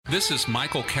This is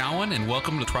Michael Cowan, and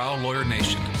welcome to Trial Lawyer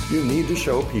Nation. You need to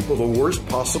show people the worst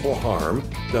possible harm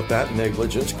that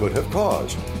negligence could have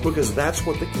caused, because that's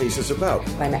what the case is about.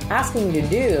 What I'm asking you to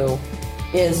do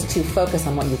is to focus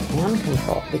on what you can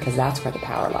control, because that's where the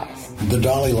power lies. The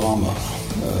Dalai Lama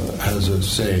has a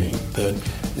saying that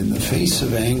in the face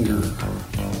of anger,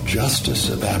 justice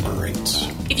evaporates.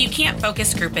 If you can't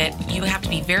focus group it, you have to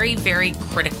be very, very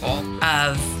critical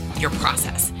of your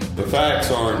process. The facts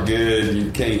aren't good,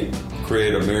 you can't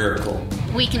create a miracle.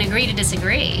 We can agree to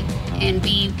disagree and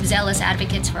be zealous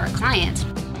advocates for our clients.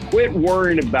 Quit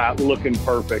worrying about looking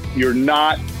perfect. You're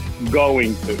not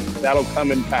going to. That'll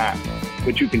come in time,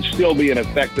 but you can still be an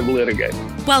effective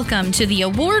litigator. Welcome to the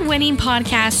award-winning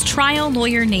podcast, Trial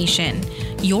Lawyer Nation,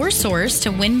 your source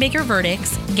to win bigger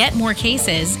verdicts, get more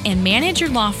cases, and manage your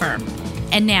law firm.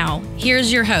 And now,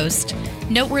 here's your host,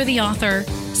 noteworthy author,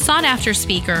 sought-after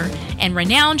speaker, and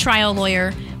renowned trial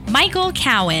lawyer, Michael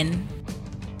Cowan.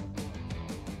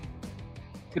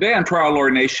 Today on Trial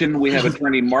Lawyer Nation, we have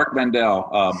attorney Mark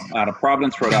Mandell out of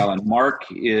Providence, Rhode Island. Mark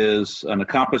is an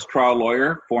accomplished trial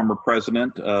lawyer, former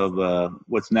president of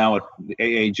what's now the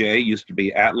AAJ, used to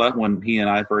be ATLA when he and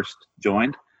I first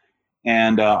joined,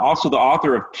 and also the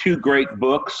author of two great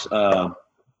books,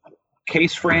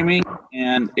 Case Framing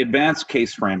and Advanced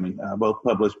Case Framing, both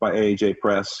published by AAJ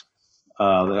Press,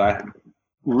 that I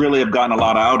really have gotten a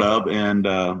lot out of,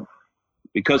 and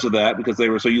because of that, because they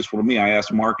were so useful to me, I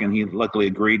asked Mark, and he luckily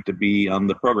agreed to be on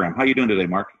the program. How are you doing today,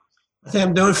 Mark? I think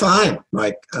I'm doing fine,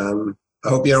 Mike. I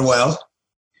hope you're well.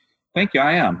 Thank you.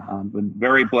 I am. I've been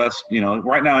very blessed. You know,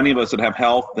 right now, any of us that have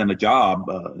health and a job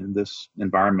in this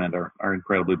environment are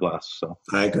incredibly blessed. So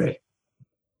I agree.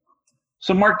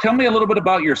 So, Mark, tell me a little bit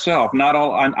about yourself. Not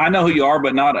all I know who you are,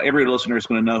 but not every listener is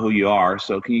going to know who you are.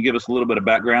 So, can you give us a little bit of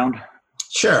background?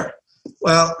 Sure.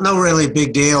 Well, no really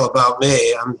big deal about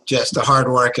me. I'm just a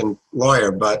hardworking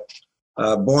lawyer, but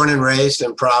born and raised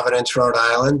in Providence, Rhode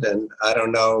Island, and I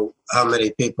don't know how many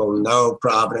people know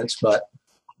Providence, but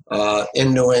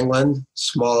in New England,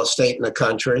 smallest state in the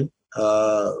country,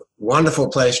 wonderful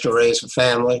place to raise a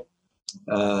family.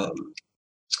 Went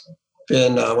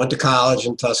to college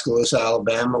in Tuscaloosa,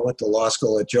 Alabama, went to law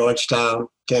school at Georgetown,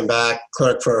 came back,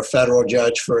 clerked for a federal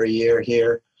judge for a year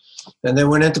here, and then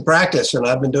went into practice. And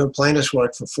I've been doing plaintiff's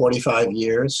work for 45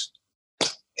 years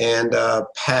and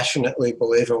passionately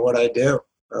believe in what I do.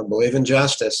 I believe in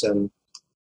justice, and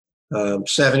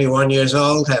 71 years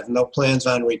old, have no plans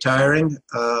on retiring.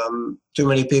 Too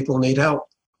many people need help.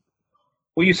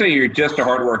 Well, you say you're just a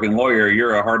hardworking lawyer.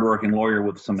 You're a hardworking lawyer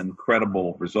with some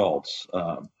incredible results.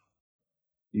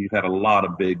 You've had a lot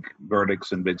of big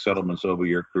verdicts and big settlements over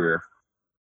your career.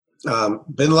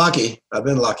 Been lucky. I've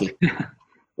been lucky.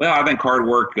 Well, I think hard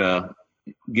work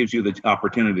gives you the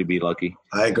opportunity to be lucky.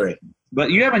 I agree.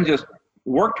 But you haven't just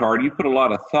worked hard. You put a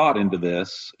lot of thought into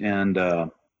this, and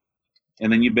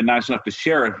then you've been nice enough to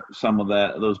share some of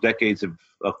those decades of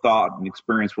thought and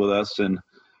experience with us. And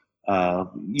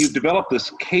you've developed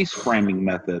this case framing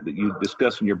method that you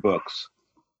discuss in your books.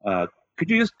 Could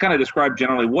you just kind of describe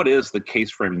generally what is the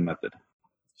case framing method?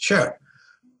 Sure.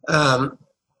 Well,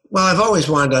 I've always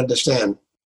wanted to understand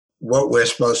what we're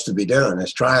supposed to be doing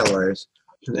as trial lawyers.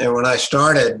 And when I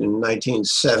started in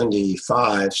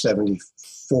 1975,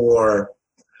 74,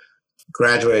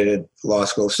 graduated law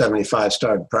school, 75,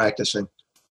 started practicing.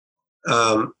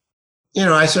 I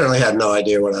certainly had no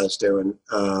idea what I was doing.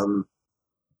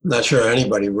 Not sure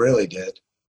anybody really did.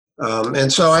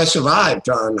 And so I survived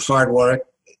on hard work,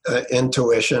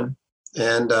 intuition,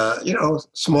 and,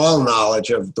 small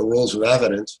knowledge of the rules of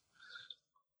evidence.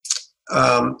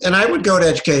 And I would go to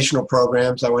educational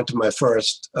programs. I went to my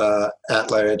first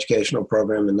ATLA educational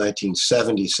program in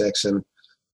 1976, and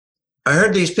I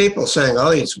heard these people saying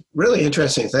all these really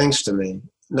interesting things to me.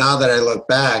 Now that I look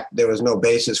back, there was no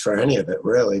basis for any of it,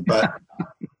 really. But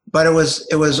it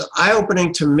was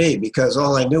eye-opening to me because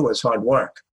all I knew was hard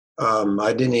work.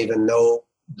 I didn't even know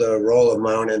the role of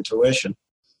my own intuition.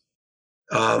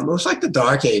 It was like the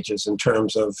dark ages in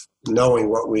terms of knowing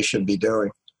what we should be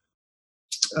doing.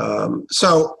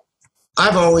 So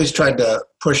I've always tried to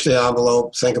push the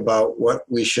envelope, think about what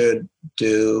we should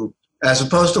do, as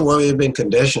opposed to what we've been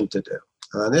conditioned to do.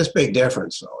 And there's a big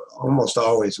difference, almost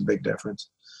always a big difference.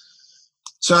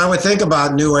 So I would think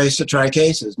about new ways to try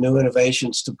cases, new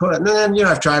innovations to put. And then,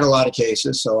 I've tried a lot of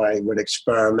cases, so I would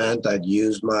experiment. I'd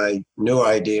use my new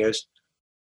ideas.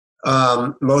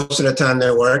 Most of the time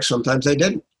they worked, sometimes they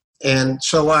didn't. And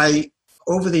so I,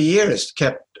 over the years,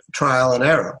 kept trial and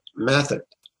error method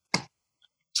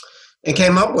and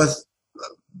came up with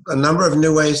a number of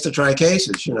new ways to try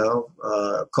cases,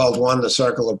 called one the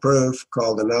circle of proof,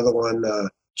 called another one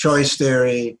choice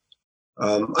theory.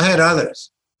 I had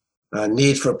others.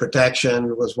 Need for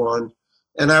protection was one.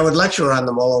 And I would lecture on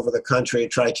them all over the country,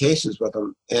 try cases with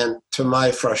them. And to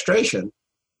my frustration,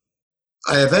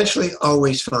 I eventually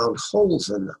always found holes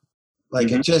in them. Like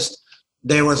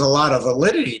there was a lot of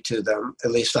validity to them,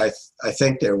 at least I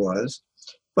think there was,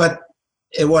 but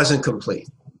it wasn't complete.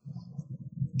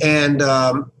 And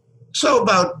so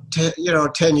about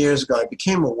 10 years ago, I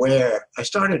became aware, I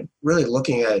started really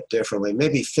looking at it differently.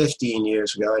 Maybe 15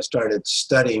 years ago, I started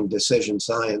studying decision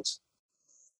science.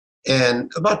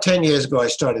 And about 10 years ago, I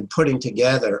started putting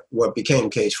together what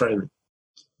became case framing.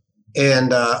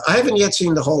 And I haven't yet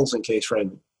seen the holes in case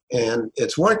framing. And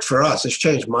it's worked for us. It's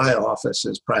changed my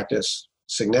office's practice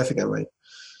significantly.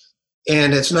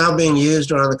 And it's now being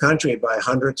used around the country by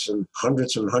hundreds and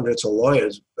hundreds and hundreds of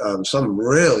lawyers, some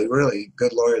really, really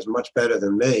good lawyers, much better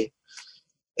than me.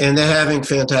 And they're having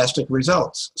fantastic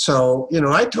results. So,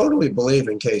 I totally believe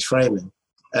in case framing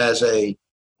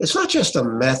it's not just a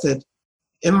method.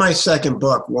 In my second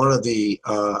book,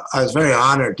 I was very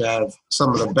honored to have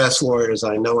some of the best lawyers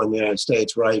I know in the United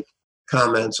States write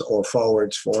comments or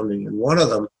forwards for me. And one of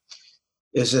them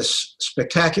is this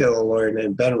spectacular lawyer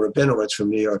named Ben Rabinowitz from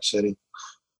New York City.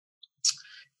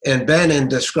 And Ben, in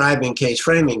describing case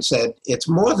framing, said, it's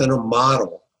more than a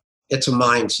model, it's a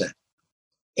mindset.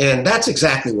 And that's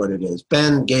exactly what it is.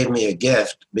 Ben gave me a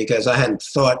gift because I hadn't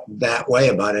thought that way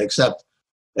about it, except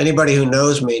anybody who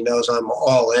knows me knows I'm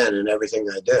all in everything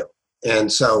I do. And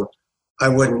so I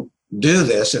wouldn't do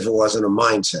this if it wasn't a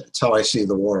mindset. It's how I see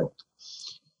the world.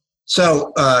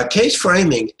 So case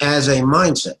framing as a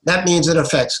mindset, that means it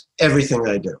affects everything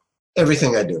I do.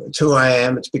 Everything I do. It's who I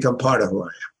am. It's become part of who I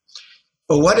am.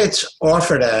 But what it's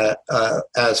offered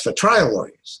as for trial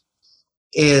lawyers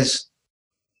is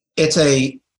it's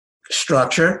a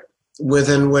structure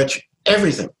within which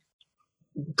everything,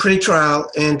 pre-trial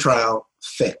and trial,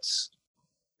 fits.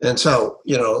 And so,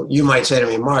 you might say to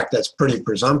me, Mark, that's pretty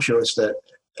presumptuous that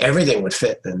everything would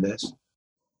fit in this,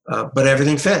 but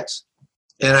everything fits.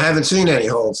 And I haven't seen any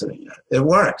holes in it yet. It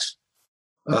works.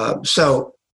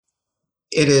 So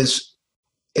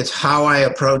it's how I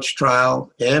approach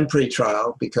trial and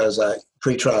pre-trial, because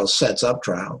pre-trial sets up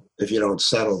trial if you don't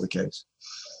settle the case.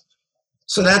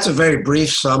 So that's a very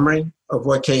brief summary of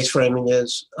what case framing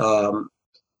is.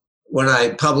 When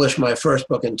I published my first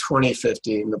book in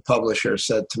 2015, the publisher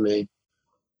said to me,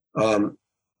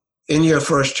 in your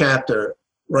first chapter,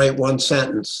 write one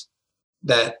sentence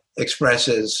that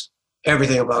expresses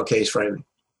everything about case framing.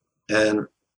 And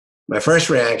my first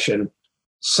reaction,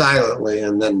 silently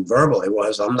and then verbally,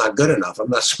 was, I'm not good enough. I'm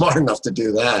not smart enough to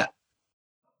do that.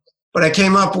 But I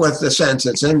came up with the sentence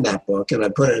that's in that book, and I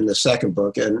put it in the second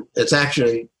book, and it's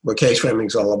actually what case framing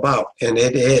is all about. And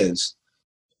it is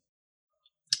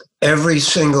every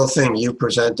single thing you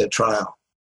present at trial,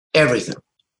 everything,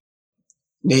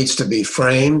 needs to be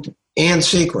framed and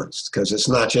sequenced, because it's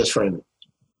not just framing,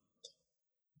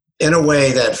 in a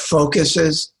way that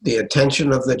focuses the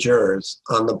attention of the jurors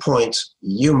on the points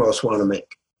you most want to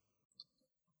make.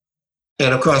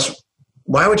 And of course,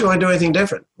 why would you want to do anything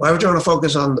different? Why would you want to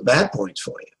focus on the bad points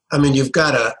for you? I mean, you've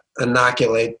got to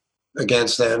inoculate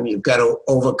against them. You've got to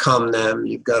overcome them.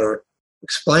 You've got to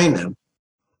explain them.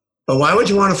 But why would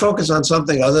you want to focus on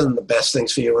something other than the best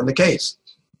things for you in the case?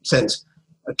 Since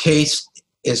a case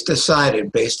is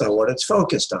decided based on what it's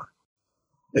focused on.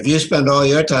 If you spend all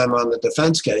your time on the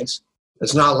defense case,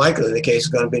 it's not likely the case is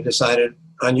going to be decided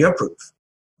on your proof,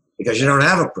 because you don't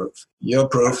have a proof. Your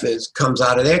proof comes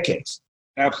out of their case.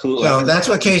 Absolutely. So that's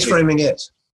what case framing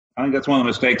is. I think that's one of the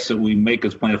mistakes that we make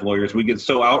as plaintiff lawyers. We get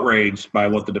so outraged by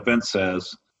what the defense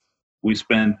says, we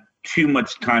spend too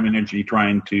much time and energy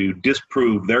trying to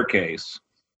disprove their case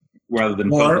rather than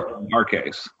focus on our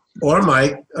case. Or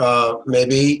Mike,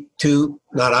 maybe too,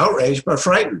 not outraged, but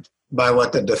frightened by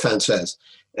what the defense says.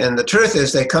 And the truth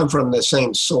is they come from the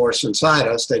same source inside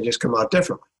us. They just come out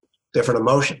differently, different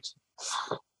emotions.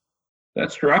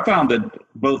 That's true. I found that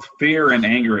both fear and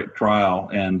anger at trial,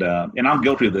 and I'm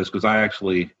guilty of this because I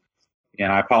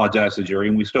apologize to the jury,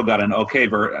 and we still got an okay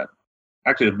verdict.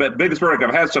 Actually, the biggest verdict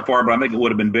I've had so far, but I think it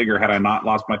would have been bigger had I not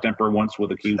lost my temper once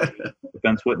with a key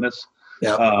defense witness.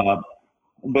 Yeah.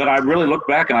 But I really look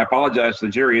back and I apologize to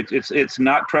the jury. It's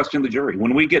not trusting the jury.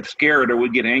 When we get scared or we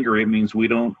get angry, it means we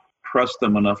don't trust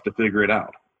them enough to figure it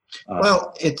out.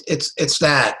 Well, it's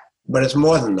that, but it's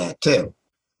more than that too.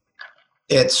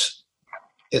 It's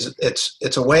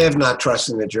a way of not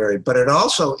trusting the jury, but it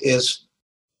also is.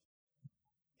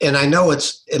 And I know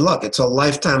it's a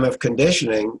lifetime of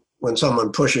conditioning when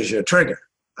someone pushes your trigger.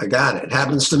 I got it. It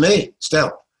happens to me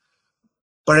still.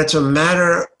 But it's a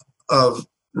matter of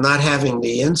not having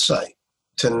the insight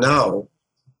to know,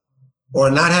 or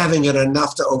not having it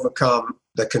enough to overcome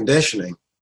the conditioning,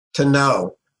 to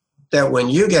know that when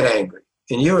you get angry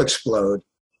and you explode,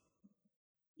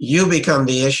 you become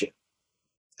the issue,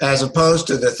 as opposed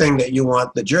to the thing that you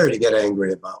want the jury to get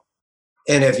angry about.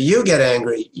 And if you get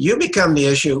angry, you become the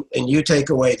issue and you take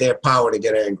away their power to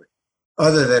get angry,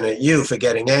 other than at you for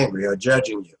getting angry or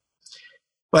judging you.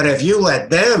 But if you let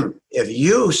them, if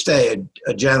you stay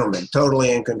a gentleman,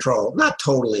 totally in control, not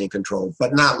totally in control,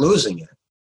 but not losing it,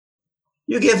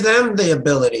 you give them the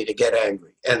ability to get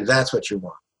angry. And that's what you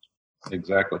want.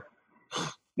 Exactly.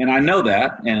 And I know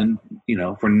that. And, you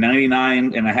know, for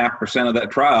 99.5% of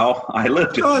that trial, I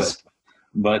lived it.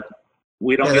 But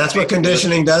we don't. Yeah, that's what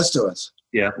conditioning does to us.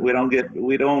 Yeah, clients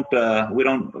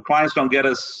don't get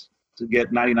us to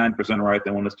get 99% right.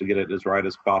 They want us to get it as right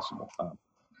as possible.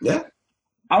 Yeah.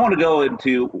 I want to go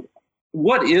into,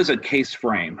 what is a case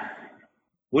frame?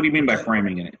 What do you mean by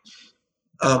framing it?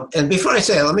 And before I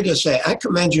say it, let me just say, I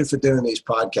commend you for doing these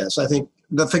podcasts. I think,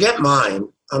 forget mine,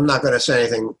 I'm not going to say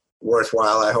anything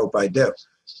worthwhile. I hope I do.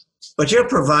 But you're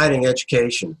providing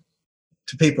education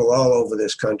to people all over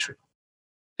this country.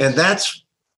 And that's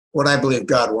what I believe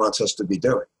God wants us to be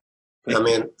doing. I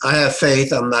mean, I have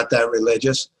faith. I'm not that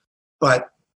religious. But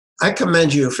I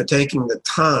commend you for taking the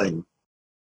time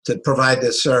to provide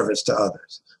this service to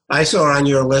others. I saw on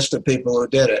your list of people who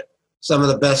did it some of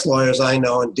the best lawyers I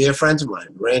know and dear friends of mine,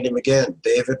 Randy McGinn,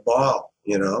 David Ball,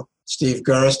 Steve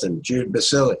Gersten, Jude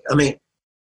Basili. I mean,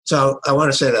 so I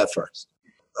want to say that first.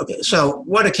 Okay, so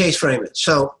what a case frame is.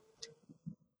 So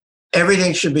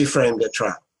everything should be framed at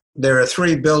trial. There are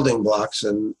 3 building blocks,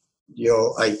 and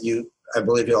I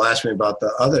believe you'll ask me about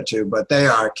the other 2, but they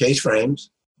are case frames.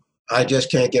 I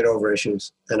just can't get over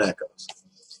issues and echoes.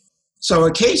 So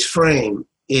a case frame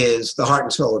is the heart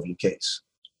and soul of your case.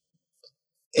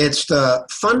 It's the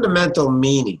fundamental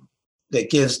meaning that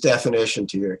gives definition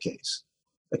to your case.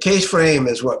 A case frame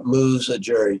is what moves a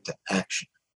jury to action.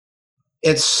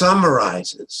 It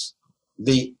summarizes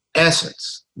the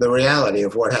essence, the reality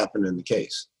of what happened in the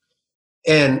case.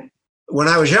 And when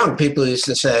I was young, people used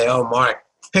to say, oh, Mark,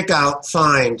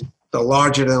 find the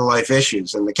larger-than-life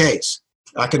issues in the case.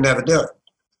 I could never do it,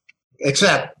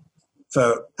 except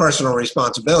for personal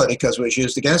responsibility, because it was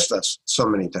used against us so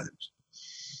many times.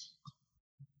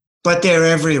 But they're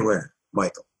everywhere,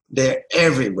 Michael. They're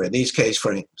everywhere, these case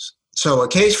frames. So a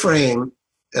case frame,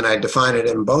 and I define it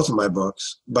in both of my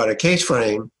books, but a case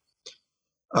frame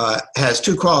has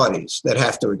 2 qualities that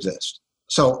have to exist.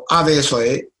 So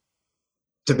obviously,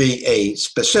 to be a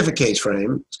specific case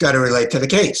frame, it's got to relate to the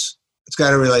case. It's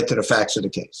got to relate to the facts of the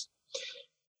case.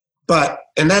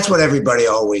 And that's what everybody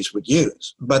always would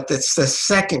use. But it's the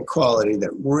second quality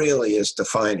that really is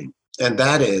defining, and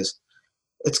that is,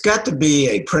 it's got to be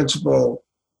a principle,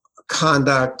 a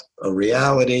conduct, a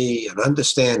reality, an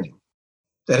understanding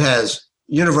that has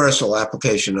universal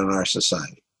application in our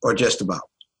society, or just about.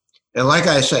 And like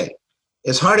I say,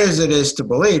 as hard as it is to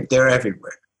believe, they're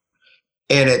everywhere.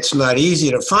 And it's not easy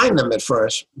to find them at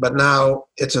first, but now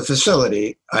it's a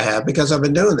facility I have because I've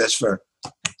been doing this for,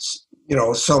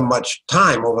 so much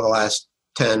time over the last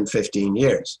 10, 15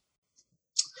 years.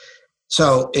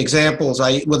 So examples,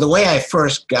 the way I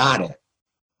first got it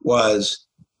was,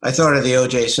 I thought of the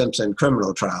O.J. Simpson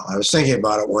criminal trial. I was thinking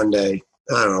about it one day,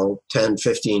 10,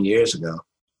 15 years ago.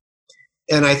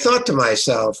 And I thought to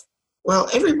myself, well,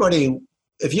 everybody,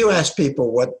 if you ask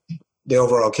people what the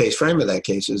overall case frame of that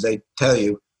case is, they tell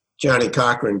you Johnny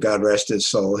Cochran, God rest his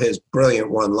soul, his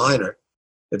brilliant one-liner,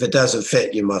 if it doesn't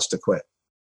fit, you must acquit.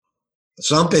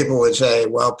 Some people would say,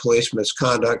 well, police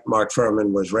misconduct, Mark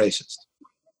Furman was racist.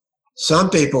 Some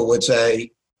people would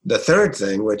say the third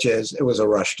thing, which is it was a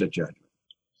rush to judgment.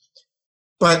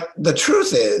 But the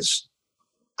truth is,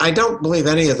 I don't believe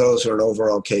any of those are an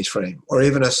overall case frame or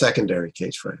even a secondary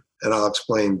case frame. And I'll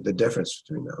explain the difference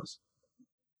between those.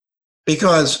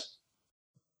 Because,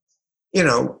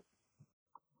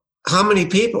 how many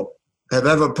people have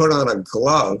ever put on a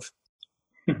glove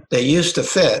that used to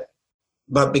fit,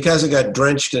 but because it got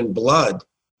drenched in blood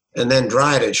and then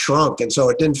dried, it shrunk, and so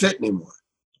it didn't fit anymore?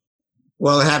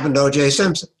 Well, it happened to O.J.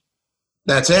 Simpson.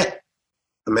 That's it.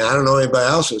 I mean, I don't know anybody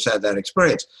else who's had that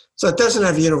experience. So it doesn't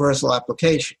have universal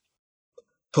application.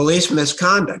 Police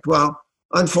misconduct. Well,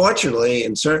 unfortunately,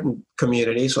 in certain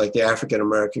communities, like the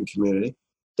African-American community,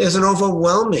 there's an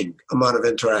overwhelming amount of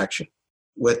interaction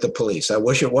with the police. I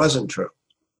wish it wasn't true.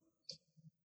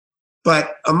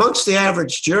 But amongst the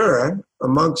average juror,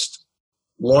 amongst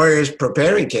lawyers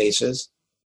preparing cases,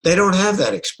 they don't have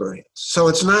that experience. So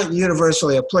it's not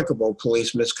universally applicable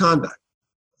police misconduct.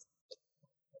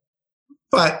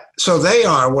 But so they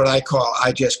are what I call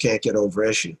I just can't get over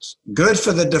issues. Good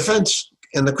for the defense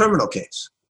in the criminal case.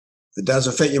 If it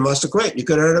doesn't fit, you must acquit. You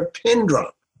could have heard a pin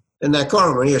drop in that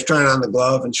courtroom when he was trying on the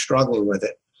glove and struggling with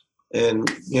it. And,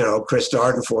 Chris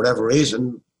Darden, for whatever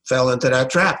reason, fell into that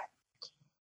trap.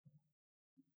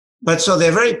 But so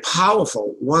they're very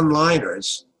powerful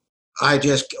one-liners. I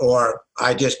just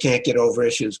can't get over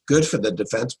issues. Good for the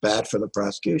defense, bad for the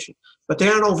prosecution. But they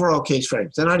aren't overall case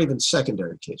frames. They're not even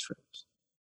secondary case frames.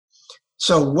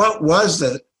 So what was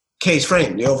the case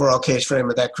frame, the overall case frame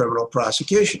of that criminal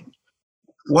prosecution?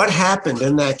 What happened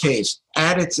in that case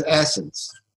at its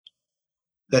essence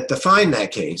that defined that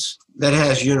case that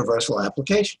has universal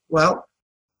application? Well,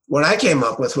 what I came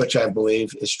up with, which I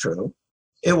believe is true,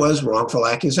 it was wrongful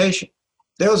accusation.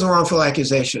 There was a wrongful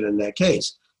accusation in that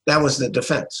case. That was the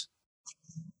defense.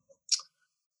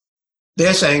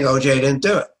 They're saying OJ didn't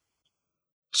do it.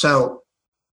 So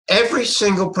every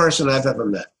single person I've ever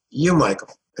met, you, Michael,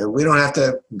 and we don't have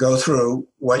to go through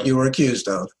what you were accused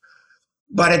of,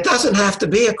 but it doesn't have to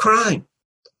be a crime.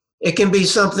 It can be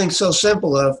something so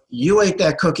simple of, you ate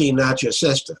that cookie, not your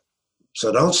sister.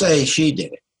 So don't say she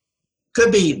did it.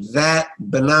 Could be that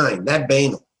benign, that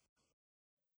banal.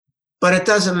 But it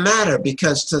doesn't matter,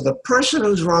 because to the person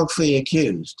who's wrongfully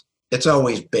accused, it's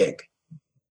always big.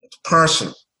 It's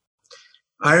personal.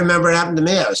 I remember it happened to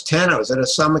me. I was 10. I was at a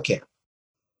summer camp.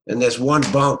 And there's one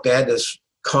bunk. They had this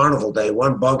carnival day.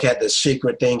 One bunk had this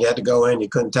secret thing. You had to go in. You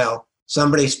couldn't tell.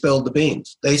 Somebody spilled the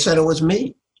beans. They said it was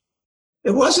me.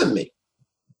 It wasn't me.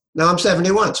 Now I'm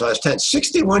 71, so I was 10.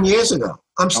 61 years ago.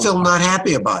 I'm still not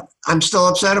happy about it. I'm still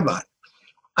upset about it.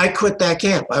 I quit that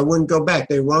camp. I wouldn't go back.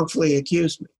 They wrongfully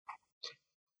accused me.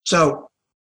 So,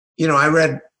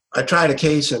 I tried a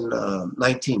case in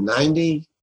 1990,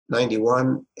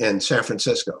 91 in San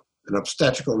Francisco, an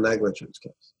obstetrical negligence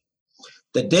case.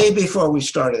 The day before we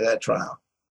started that trial,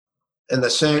 in the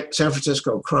San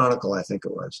Francisco Chronicle, I think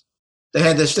it was, they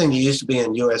had this thing that used to be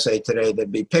in USA Today.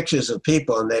 There'd be pictures of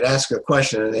people, and they'd ask a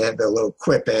question, and they had their little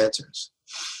quip answers.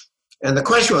 And the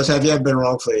question was, have you ever been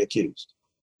wrongfully accused?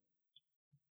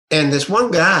 And this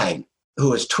one guy who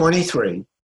was 23,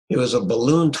 he was a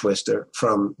balloon twister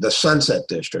from the Sunset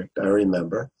District, I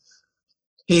remember.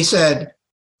 He said,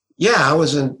 yeah, I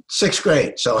was in 6th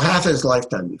grade, so half his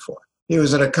lifetime before. He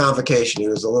was at a convocation. He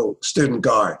was a little student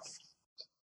guard.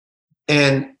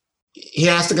 And he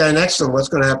asked the guy next to him, what's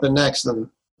going to happen next? And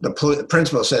the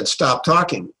principal said, stop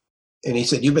talking. And he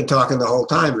said, you've been talking the whole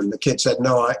time. And the kid said,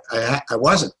 no, I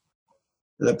wasn't.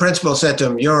 And the principal said to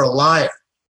him, you're a liar.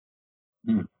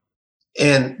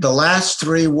 And the last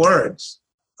 3 words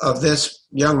of this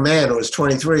young man who was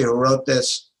 23, who wrote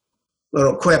this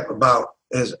little quip about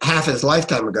half his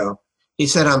lifetime ago, he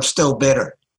said, I'm still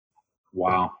bitter.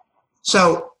 Wow.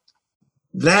 So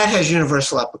that has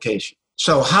universal application.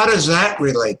 So how does that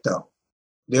relate, though,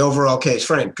 the overall case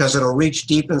frame? Because it'll reach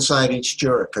deep inside each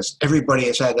juror, because everybody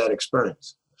has had that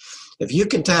experience. If you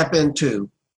can tap into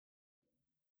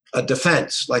a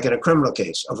defense, like in a criminal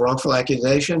case, of wrongful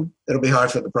accusation, it'll be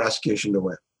hard for the prosecution to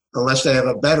win, unless they have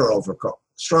a better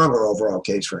stronger overall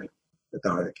case frame at the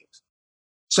heart of the case.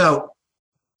 So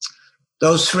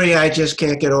those 3 I just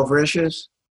can't get over issues,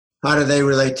 how do they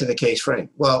relate to the case frame?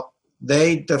 Well,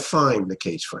 they define the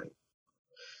case frame.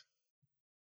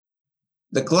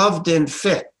 The glove didn't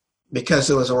fit because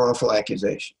there was a wrongful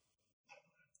accusation.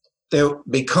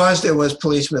 Because there was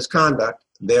police misconduct,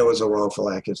 there was a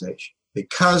wrongful accusation.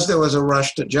 Because there was a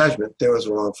rush to judgment, there was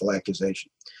a wrongful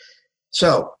accusation.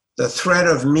 So the thread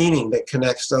of meaning that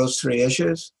connects those 3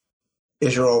 issues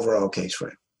is your overall case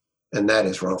frame, and that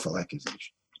is wrongful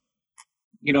accusation.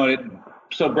 It's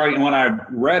so bright. When I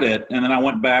read it, and then I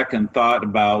went back and thought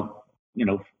about,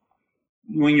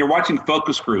 when you're watching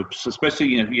focus groups,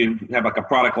 especially if you have like a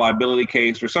product liability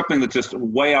case or something that's just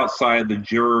way outside the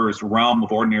juror's realm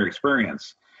of ordinary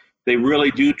experience, they really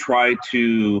do try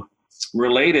to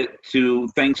relate it to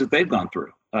things that they've gone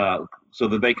through so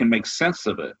that they can make sense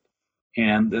of it.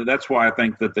 And that's why I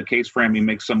think that the case framing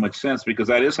makes so much sense, because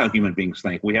that is how human beings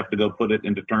think. We have to go put it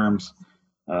into terms.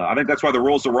 I think that's why the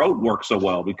rules of the road work so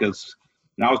well, because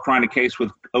I was trying a case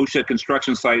with OSHA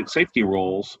construction site safety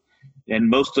rules, and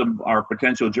most of our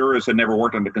potential jurors had never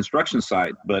worked on the construction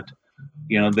site. But,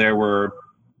 there were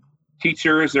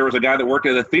teachers. There was a guy that worked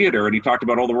at a theater, and he talked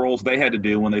about all the rules they had to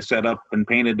do when they set up and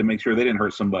painted to make sure they didn't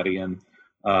hurt somebody. And,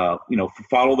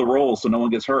 follow the rules so no one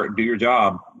gets hurt. Do your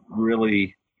job.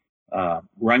 Really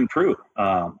run true.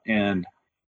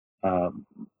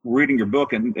 Reading your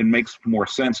book, and it makes more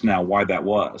sense now why that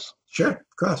was. Sure,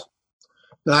 of course.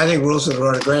 No, I think Rules of the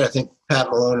Road are great. I think Pat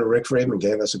Malone and Rick Friedman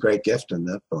gave us a great gift in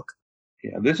that book.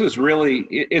 Yeah, this is really,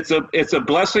 it's a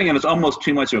blessing, and it's almost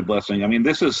too much of a blessing. I mean,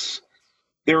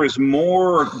 there is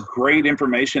more great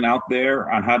information out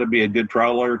there on how to be a good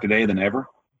trial lawyer today than ever.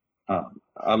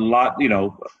 A lot,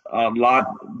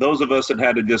 those of us that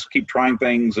had to just keep trying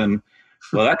things and,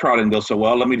 well, that trial didn't go so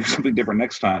well, let me do something different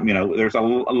next time. There's a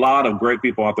lot of great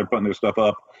people out there putting their stuff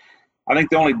up. I think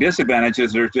the only disadvantage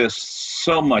is there's just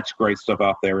so much great stuff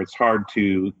out there. It's hard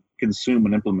to consume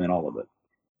and implement all of it.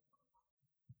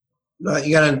 No,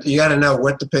 you gotta know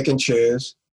what to pick and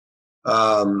choose.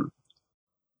 I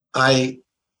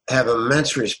have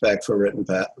immense respect for Rick and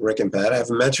Pat. I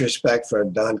have immense respect for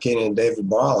Don Keenan and David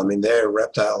Ball. I mean, their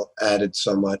Reptile added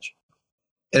so much.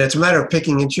 And it's a matter of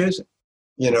picking and choosing,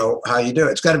 how you do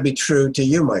it. It's got to be true to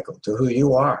you, Michael, to who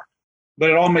you are. But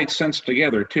it all makes sense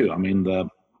together, too. I mean,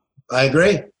 I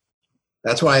agree.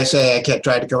 That's why I say I can't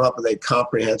try to come up with a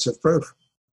comprehensive proof.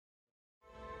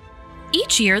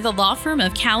 Each year, the law firm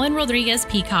of Cowan Rodriguez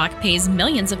Peacock pays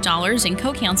millions of dollars in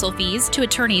co-counsel fees to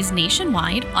attorneys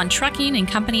nationwide on trucking and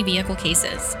company vehicle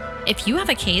cases. If you have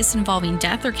a case involving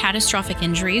death or catastrophic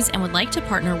injuries and would like to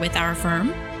partner with our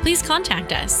firm, please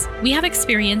contact us. We have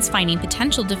experience finding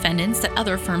potential defendants that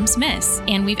other firms miss,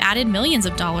 and we've added millions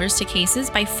of dollars to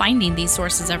cases by finding these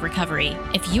sources of recovery.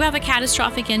 If you have a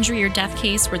catastrophic injury or death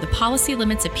case where the policy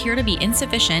limits appear to be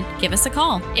insufficient, give us a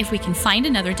call. If we can find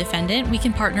another defendant, we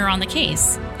can partner on the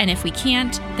case. And if we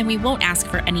can't, then we won't ask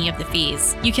for any of the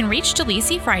fees. You can reach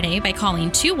Delisi Friday by calling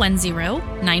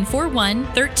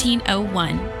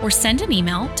 210-941-1301 or send an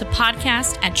email to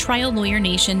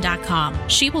podcast@triallawyernation.com.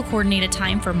 She will coordinate a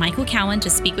time for Michael Cowan to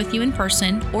speak with you in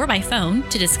person or by phone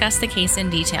to discuss the case in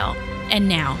detail. And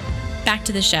now, back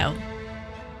to the show.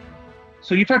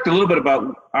 So you talked a little bit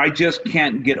about I just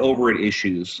can't get over it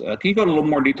issues. Can you go into a little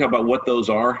more detail about what those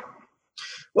are?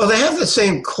 Well, they have the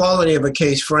same quality of a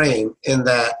case frame in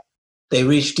that they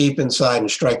reach deep inside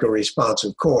and strike a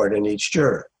responsive chord in each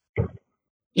juror.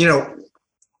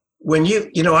 When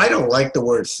I don't like the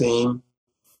word theme.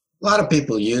 A lot of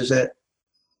people use it,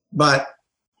 but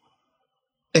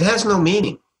it has no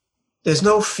meaning. There's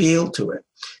no feel to it.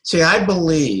 See, I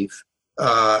believe,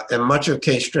 and much of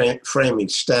case framing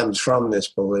stems from this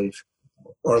belief,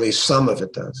 or at least some of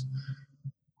it does,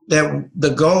 that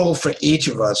the goal for each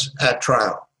of us at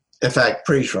trial, in fact,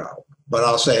 pre-trial, but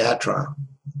I'll say at trial,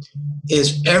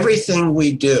 is everything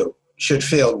we do should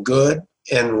feel good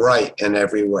and right in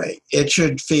every way. It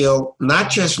should feel not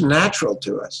just natural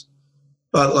to us,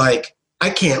 but like, I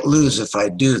can't lose if I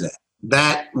do that.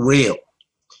 That real.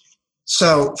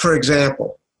 So, for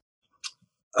example,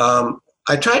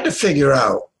 I tried to figure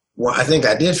out, well, I think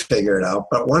I did figure it out,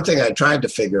 but one thing I tried to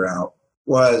figure out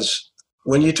was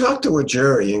when you talk to a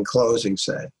jury in closing,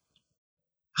 say,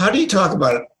 how do you talk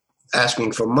about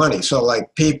asking for money? So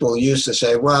like people used to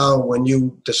say, well, when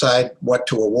you decide what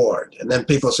to award, and then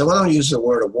people say, well, don't use the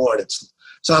word award. It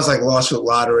sounds like lawsuit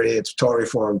lottery. It's tort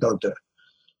reform. Don't do it.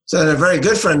 So then a very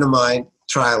good friend of mine,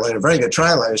 a very good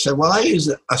trial lawyer, said, well, I use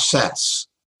assess.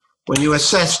 When you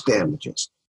assess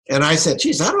damages. And I said,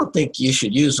 geez, I don't think you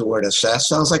should use the word assess.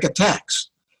 Sounds like a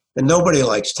tax. And nobody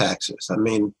likes taxes. I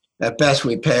mean, at best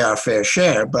we pay our fair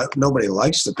share, but nobody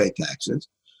likes to pay taxes.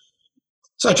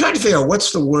 So I tried to figure out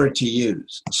what's the word to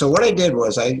use. So what I did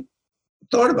was I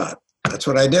thought about it. That's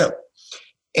what I do.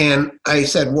 And I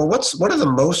said, well, what are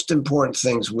the most important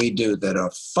things we do that are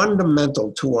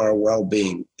fundamental to our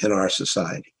well-being in our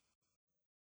society?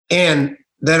 And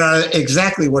that are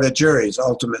exactly what a jury is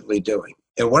ultimately doing.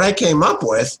 And what I came up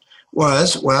with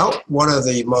was, well, one of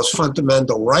the most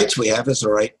fundamental rights we have is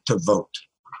the right to vote.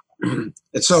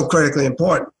 It's so critically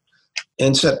important.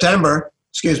 In November,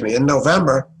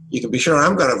 you can be sure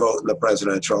I'm going to vote in the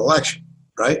presidential election,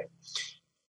 right?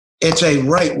 It's a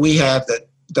right we have that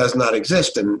does not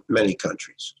exist in many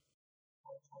countries.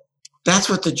 That's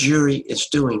what the jury is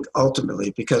doing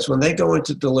ultimately, because when they go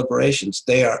into deliberations,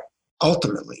 they are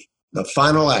ultimately, the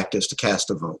final act is to cast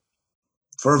a vote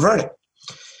for a verdict.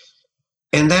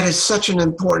 And that is such an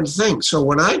important thing. So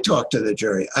when I talk to the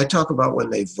jury, I talk about when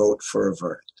they vote for a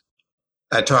verdict.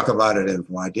 I talk about it in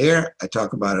voir dire. I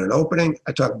talk about it in opening.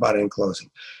 I talk about it in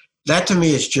closing. That to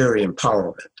me is jury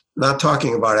empowerment, not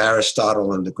talking about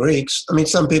Aristotle and the Greeks. I mean,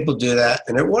 some people do that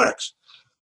and it works.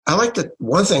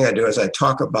 One thing I do is I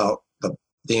talk about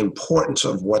the importance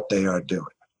of what they are doing.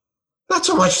 Not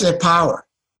so much their power,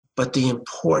 but the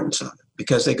importance of it,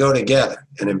 because they go together.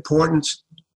 And importance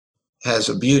has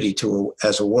a beauty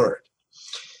as a word.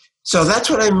 So that's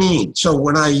what I mean. So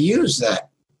when I use that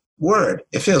word,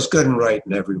 it feels good and right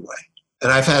in every way.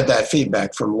 And I've had that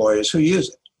feedback from lawyers who use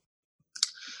it.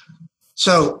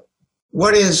 So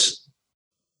what is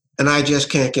an I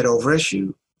just can't get over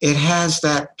issue it has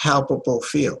that palpable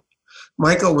feel.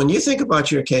 Michael, when you think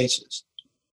about your cases,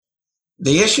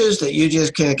 the issues that you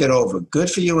just can't get over, good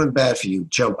for you and bad for you,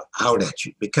 jump out at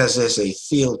you because there's a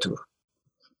feel to it.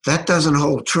 That doesn't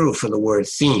hold true for the word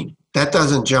theme. That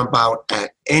doesn't jump out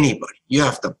at anybody. You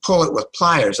have to pull it with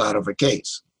pliers out of a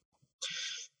case.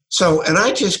 So, and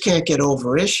I just can't get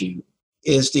over issue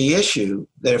is the issue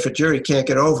that if a jury can't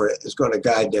get over it, is going to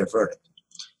guide their verdict.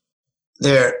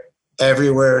 They're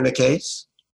everywhere in the case.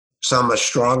 Some are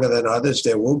stronger than others.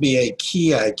 There will be a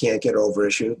key I can't get over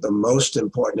issue, the most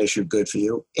important issue, good for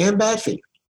you and bad for you.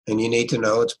 And you need to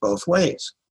know it's both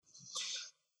ways.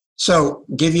 So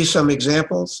give you some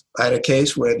examples. I had a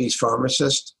case where these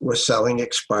pharmacists were selling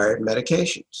expired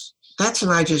medications. That's an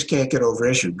I just can't get over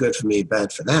issue, good for me,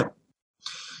 bad for them.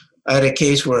 I had a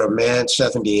case where a man,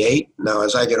 78, now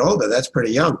as I get older, that's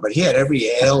pretty young, but he had every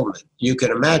ailment you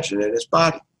can imagine in his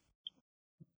body.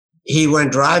 He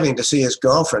went driving to see his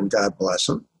girlfriend, God bless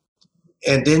him,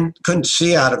 and couldn't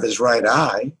see out of his right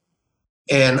eye.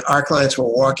 And our clients were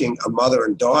walking, a mother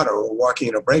and daughter were walking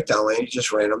in a breakdown lane. He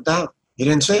just ran them down. He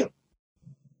didn't see him.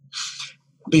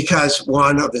 Because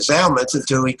one of his ailments, and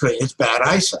two, it's bad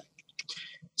eyesight.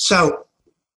 So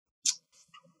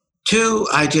two,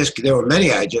 there were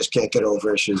many I just can't get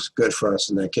over issues good for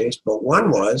us in that case. But one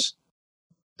was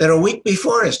that a week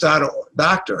before his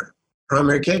doctor,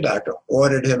 primary care doctor,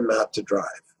 ordered him not to drive.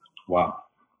 Wow.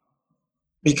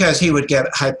 Because he would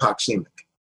get hypoxemic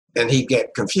and he'd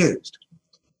get confused.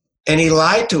 And he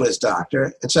lied to his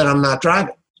doctor and said, I'm not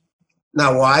driving.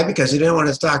 Now, why? Because he didn't want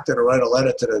his doctor to write a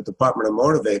letter to the Department of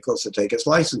Motor Vehicles to take his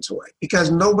license away.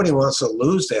 Because nobody wants to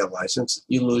lose their license.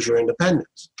 You lose your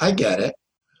independence. I get it.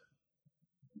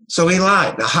 So he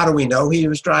lied. Now, how do we know he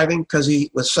was driving? Because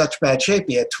he was such bad shape,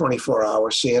 he had 24-hour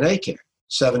CNA care,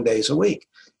 7 days a week.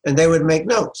 And they would make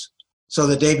notes. So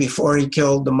the day before he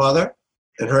killed the mother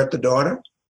and hurt the daughter,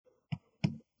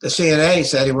 the CNA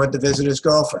said he went to visit his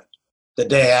girlfriend. The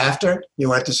day after, he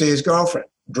went to see his girlfriend,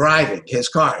 driving his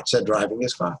car. It said driving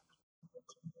his car.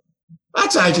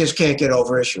 That's I just can't get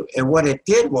over issue. And what it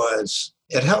did was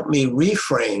it helped me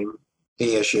reframe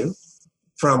the issue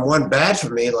from one bad for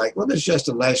me, like, well, there's just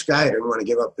a nice guy who didn't want to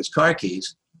give up his car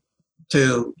keys,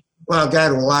 to, well, a guy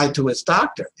who lied to his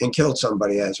doctor and killed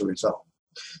somebody as a result.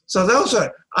 So those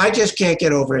are, I just can't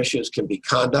get over issues can be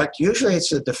conduct. Usually it's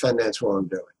the defendant's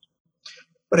wrongdoing.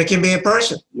 But it can be a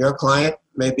person. Your client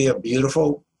may be a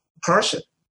beautiful person.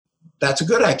 That's a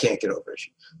good I can't get over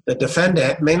issue. The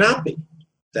defendant may not be.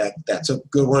 That's a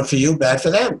good one for you, bad for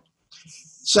them.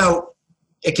 So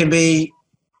it can be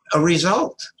a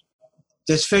result,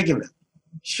 disfigurement,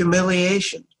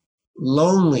 humiliation,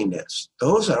 loneliness.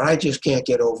 Those are I just can't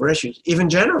get over issues, even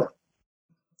generally.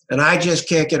 And I just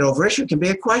can't get over issue can be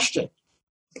a question,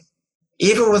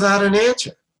 even without an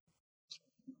answer.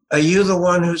 Are you the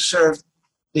one who served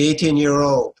the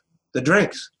 18-year-old the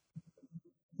drinks?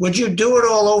 Would you do it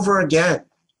all over again?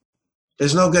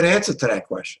 There's no good answer to that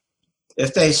question.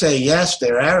 If they say yes,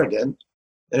 they're arrogant.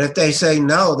 And if they say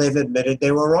no, they've admitted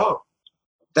they were wrong.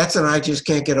 That's an I just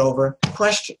can't get over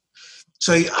question.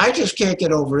 So I just can't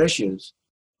get over issues.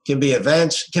 Can be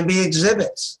events, can be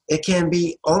exhibits. It can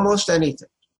be almost anything.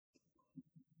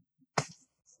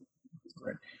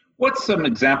 What's some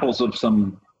examples of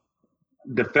some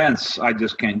defense I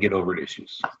just can't get over it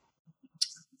issues?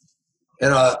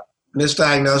 In a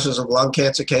misdiagnosis of lung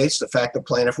cancer case, the fact the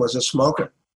plaintiff was a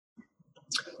smoker.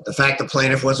 The fact the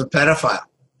plaintiff was a pedophile.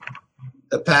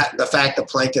 The fact the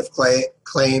plaintiff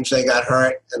claims they got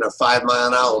hurt in a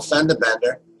 5-mile-an-hour fender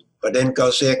bender, but didn't go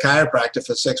see a chiropractor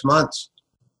for 6 months,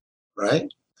 right?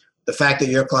 The fact that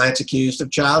your client's accused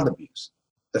of child abuse.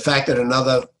 The fact that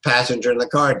another passenger in the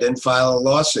car didn't file a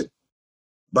lawsuit,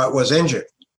 but was injured,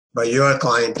 but your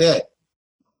client did.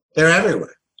 They're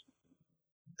everywhere.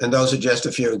 And those are just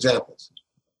a few examples.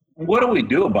 What do we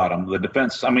do about them, the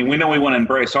defense? I mean, we know we want to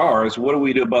embrace ours. What do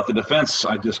we do about the defense?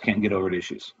 I just can't get over the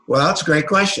issues. Well, that's a great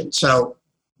question. So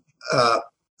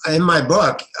in my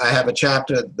book, I have a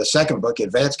chapter, the second book,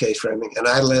 Advanced Case Framing, and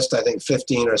I list, I think,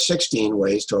 15 or 16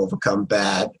 ways to overcome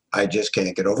bad I just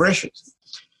can't get over issues.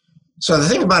 So the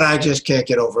thing about I just can't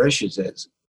get over issues is,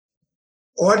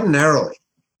 ordinarily,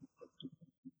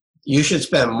 you should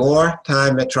spend more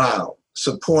time at trial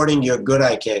supporting your good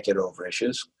I can't get over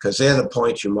issues, because they're the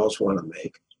points you most want to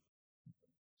make,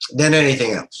 than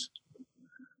anything else.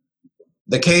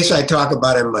 The case I talk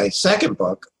about in my second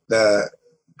book, the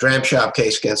dram shop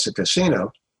case against the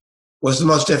casino, was the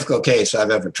most difficult case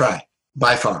I've ever tried,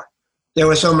 by far. There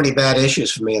were so many bad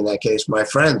issues for me in that case. My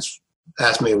friends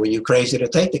asked me, were you crazy to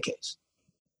take the case?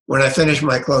 When I finished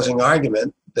my closing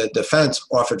argument, the defense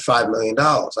offered $5 million.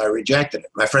 I rejected it.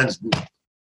 My friends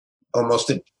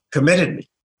almost committed me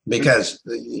because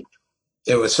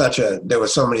there were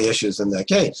so many issues in that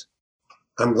case.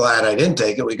 I'm glad I didn't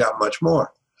take it. We got much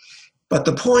more. But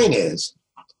the point is,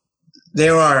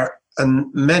 there are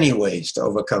many ways to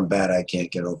overcome bad I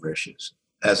can't get over issues.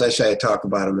 As I say, I talk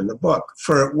about them in the book.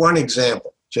 For one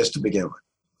example, just to begin with,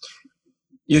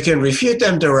 you can refute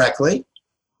them directly,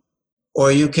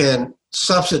 or you can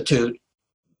substitute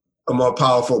a more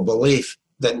powerful belief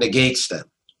that negates them,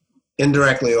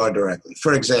 indirectly or directly.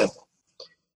 For example,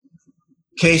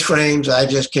 case frames, I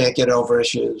just can't get over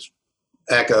issues,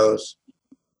 echoes,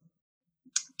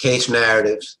 case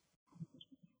narratives.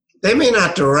 They may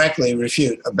not directly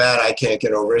refute a bad I can't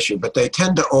get over issue, but they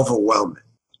tend to overwhelm it.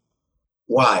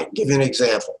 Why? Give you an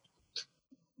example.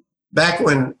 Back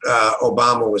when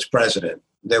Obama was president,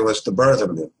 there was the birther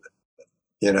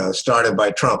movement, started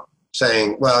by Trump,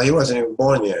 saying, well, he wasn't even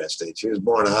born in the United States. He was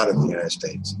born out of the United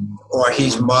States. Or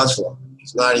he's Muslim.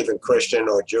 He's not even Christian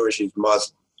or Jewish. He's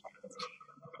Muslim.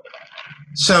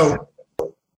 So,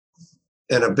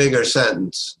 in a bigger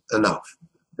sentence, enough.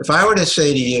 If I were to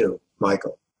say to you,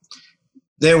 Michael,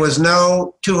 there was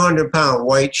no 200-pound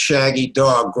white shaggy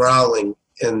dog growling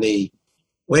in the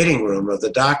waiting room of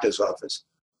the doctor's office,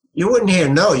 you wouldn't hear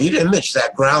no. You'd image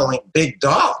that growling big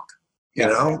dog,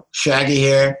 shaggy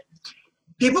hair.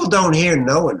 People don't hear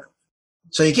no enough.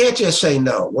 So you can't just say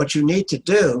no. What you need to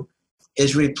do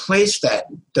is replace that,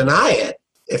 deny it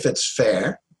if it's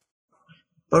fair,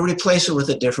 but replace it with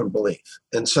a different belief.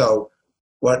 And so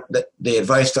what the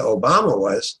advice to Obama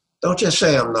was, don't just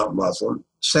say I'm not Muslim,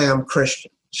 say I'm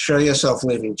Christian. Show yourself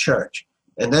leaving church,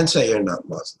 and then say you're not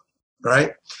Muslim,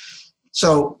 right?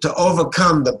 So to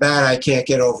overcome the bad I can't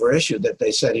get over issue that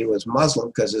they said he was Muslim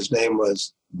because his name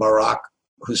was Barack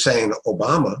Hussein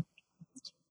Obama,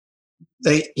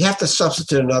 you have to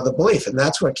substitute another belief, and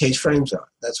that's what case frames are.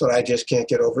 That's what I just can't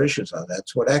get over issues are.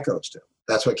 That's what echoes do.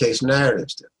 That's what case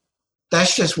narratives do.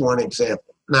 That's just one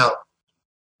example. Now,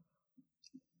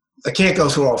 I can't go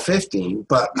through all 15,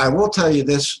 but I will tell you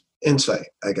this insight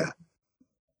I got.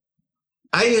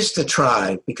 I used to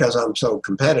try, because I'm so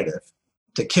competitive,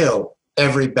 to kill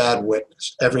every bad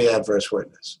witness, every adverse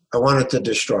witness. I wanted to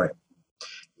destroy it.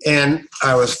 And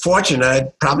I was fortunate,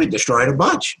 I'd probably destroyed a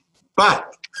bunch.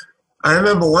 But I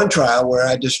remember one trial where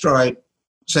I destroyed,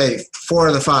 say, 4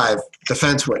 of the 5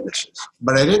 defense witnesses,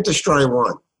 but I didn't destroy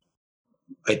one.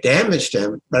 I damaged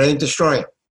him, but I didn't destroy him.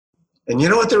 And you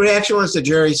know what the reaction was? The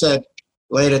jury said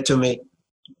later to me,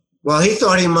 well, he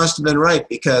thought he must have been right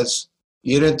because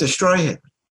you didn't destroy him.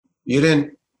 You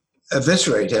didn't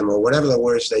eviscerate him, or whatever the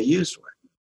words they used were.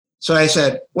 So I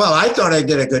said, well, I thought I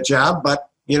did a good job, but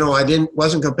I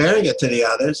wasn't comparing it to the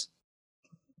others,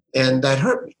 and that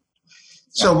hurt me.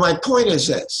 So my point is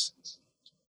this.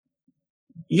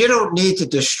 You don't need to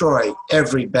destroy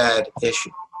every bad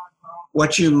issue.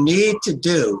 What you need to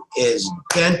do is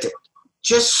dent it.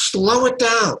 Just slow it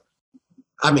down.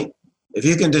 I mean, if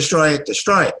you can destroy it,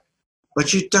 destroy it.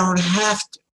 But you don't have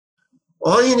to.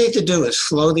 All you need to do is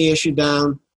slow the issue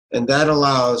down, and that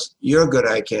allows your good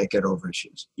I can't get over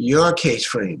issues, your case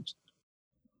frames,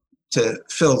 to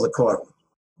fill the courtroom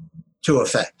to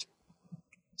effect.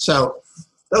 So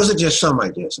those are just some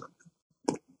ideas on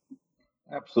that.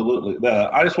 Absolutely.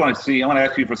 I just want to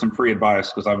ask you for some free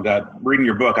advice, because reading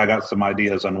your book, I got some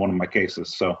ideas on one of my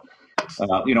cases. So,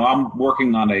 I'm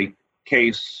working on a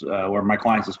case where my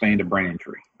client sustained a brain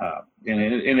injury.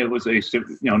 And it was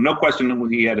no question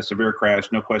he had a severe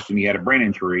crash, no question he had a brain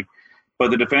injury, but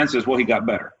the defense is, well, he got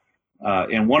better.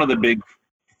 And one of the big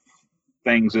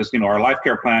things is, our life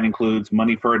care plan includes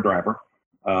money for a driver.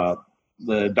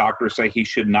 The doctors say he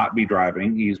should not be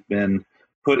driving. He's been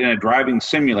put in a driving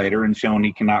simulator and shown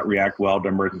he cannot react well to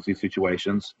emergency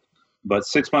situations. But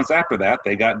 6 months after that,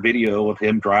 they got video of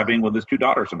him driving with his 2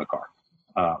 daughters in the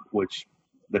car, which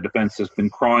the defense has been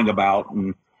crowing about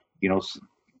and,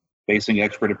 basing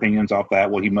expert opinions off that.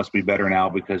 Well, he must be better now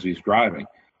because he's driving.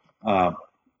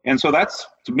 And so that's,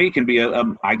 to me, can be a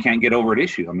I can't get over it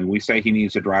issue. I mean, we say he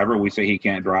needs a driver. We say he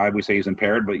can't drive. We say he's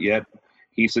impaired, but yet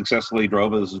he successfully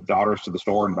drove his daughters to the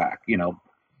store and back,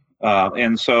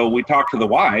 And so we talked to the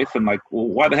wife and well,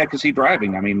 why the heck is he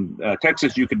driving? I mean,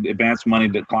 Texas, you could advance money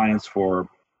to clients for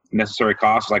necessary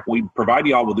costs. Like, we provide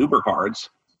you all with Uber cards,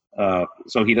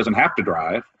 so he doesn't have to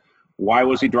drive. Why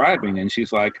was he driving? And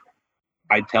she's like,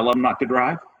 I tell him not to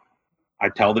drive. I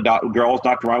tell the girls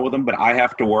not to ride with him, but I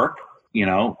have to work,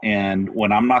 and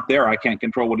when I'm not there, I can't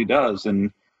control what he does.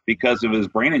 And because of his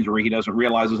brain injury, he doesn't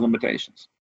realize his limitations.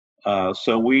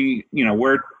 So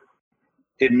we're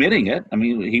admitting it. I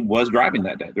mean, he was driving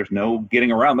that day. There's no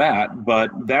getting around that, but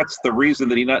that's the reason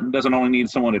that he doesn't only need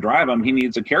someone to drive him. He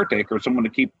needs a caretaker, someone to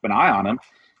keep an eye on him,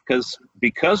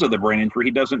 because of the brain injury,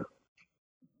 he doesn't,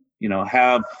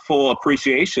 have full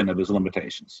appreciation of his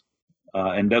limitations,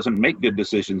 and doesn't make good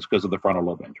decisions because of the frontal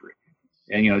lobe injury.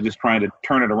 And, just trying to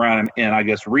turn it around and I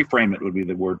guess reframe it would be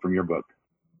the word from your book.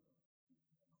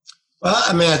 Well,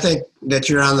 I think that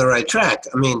you're on the right track.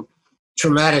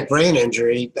 Traumatic brain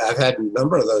injury, I've had a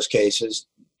number of those cases.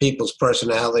 People's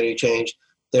personality change,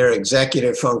 their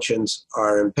executive functions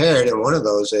are impaired, and one of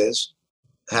those is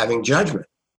having judgment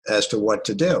as to what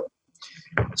to do.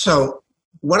 So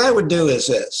what I would do is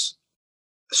this.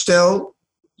 Still,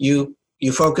 you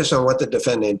focus on what the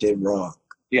defendant did wrong.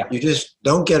 Yeah. You just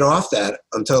don't get off that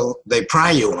until they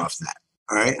pry you off that,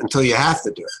 all right, until you have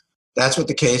to do it. That's what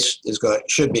the case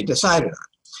should be decided on.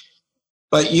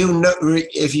 But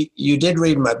if you did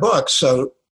read my book,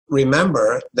 so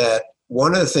remember that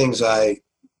one of the things I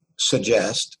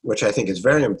suggest, which I think is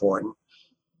very important,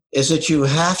 is that you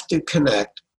have to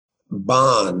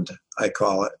bond, I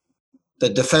call it, the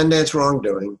defendant's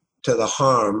wrongdoing to the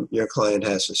harm your client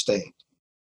has sustained.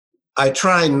 I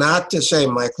try not to say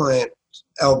my client's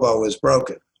elbow is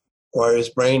broken or his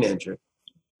brain injured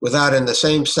without in the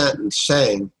same sentence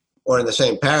saying, or in the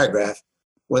same paragraph,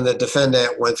 when the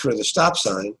defendant went through the stop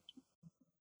sign,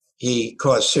 he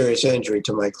caused serious injury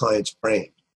to my client's brain.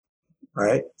 All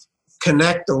right?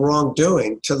 Connect the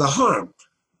wrongdoing to the harm,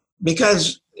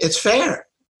 because it's fair.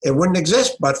 It wouldn't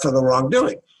exist but for the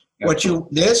wrongdoing.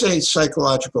 There's a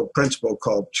psychological principle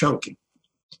called chunking.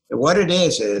 And what it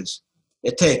is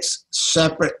it takes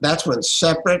that's when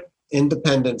separate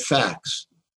independent facts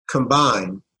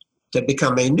combine to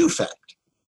become a new fact.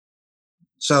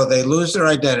 So they lose their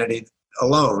identity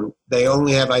alone. They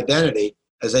only have identity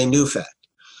as a new fact.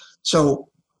 So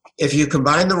if you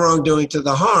combine the wrongdoing to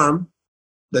the harm,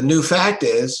 the new fact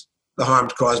is the harm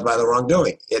caused by the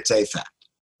wrongdoing. It's a fact,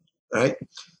 right?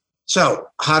 So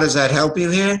how does that help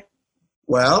you here?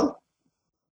 Well,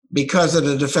 because of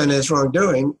the defendant's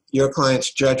wrongdoing, your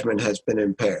client's judgment has been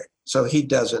impaired. So he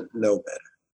doesn't know better.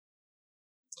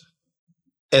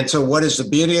 And so what is the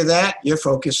beauty of that? You're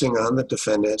focusing on the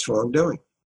defendant's wrongdoing.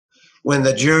 When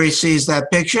the jury sees that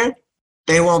picture,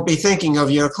 they won't be thinking of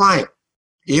your client,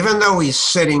 even though he's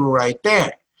sitting right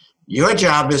there. Your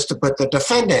job is to put the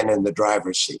defendant in the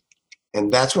driver's seat.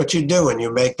 And that's what you do when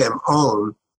you make them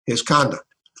own his conduct.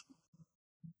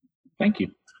 Thank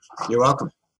you. You're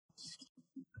welcome.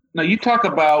 Now, you talk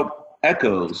about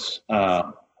echoes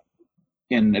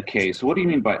in a case. What do you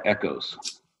mean by echoes?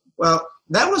 Well,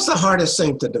 that was the hardest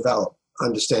thing to develop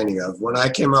understanding of. When I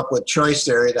came up with choice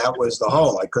theory, that was the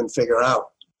hole. I couldn't figure out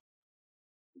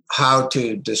how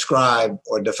to describe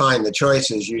or define the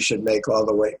choices you should make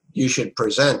you should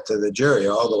present to the jury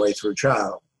all the way through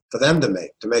trial for them to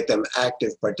make them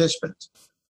active participants,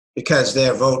 because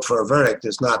their vote for a verdict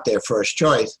is not their first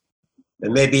choice.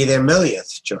 It may be their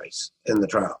millionth choice in the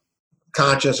trial,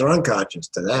 conscious or unconscious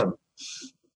to them.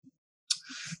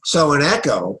 So an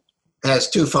echo has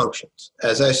two functions.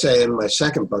 As I say in my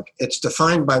second book, it's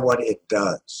defined by what it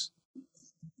does.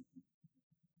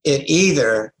 It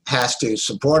either has to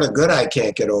support a good I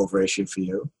can't get over issue for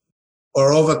you,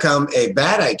 or overcome a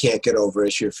bad I can't get over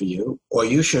issue for you, or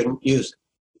you shouldn't use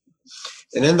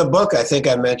it. And in the book, I think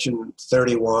I mentioned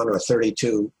 31 or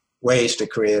 32 ways to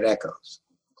create echoes.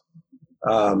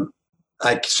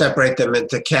 I separate them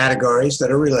into categories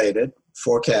that are related,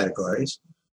 4 categories,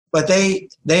 but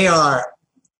they are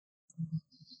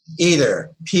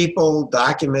either people,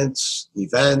 documents,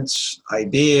 events,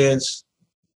 ideas,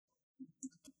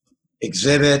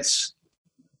 exhibits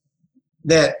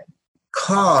that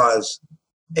cause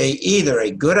either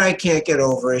a good I can't get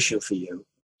over issue for you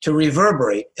to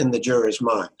reverberate in the juror's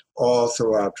mind all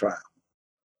throughout trial.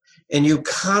 And you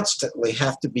constantly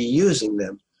have to be using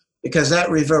them, because that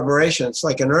reverberation, it's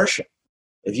like inertia.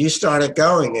 If you start it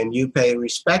going and you pay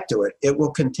respect to it, it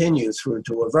will continue through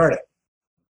to a verdict.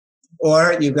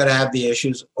 Or you've got to have the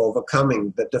issues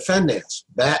overcoming the defendants,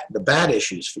 the bad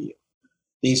issues for you.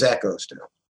 These echoes do.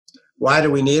 Why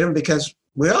do we need them? Because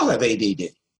we all have ADD.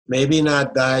 Maybe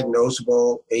not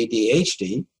diagnosable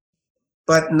ADHD,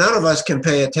 but none of us can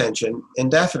pay attention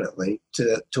indefinitely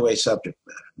to a subject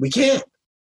matter. We can't.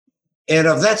 And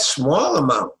of that small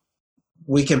amount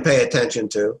we can pay attention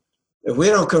to, if we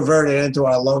don't convert it into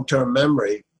our long-term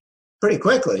memory pretty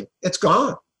quickly, it's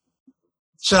gone.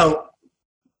 So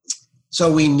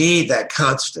we need that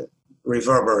constant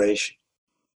reverberation,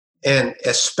 and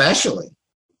especially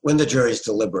when the jury's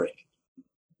deliberating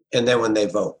and then when they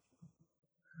vote.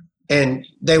 And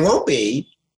they won't be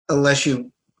unless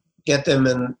you get them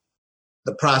in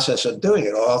the process of doing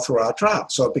it all throughout trial.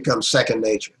 So it becomes second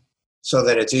nature, so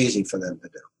that it's easy for them to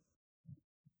do.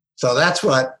 So that's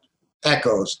what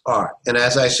echoes are. And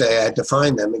as I say, I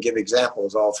define them and give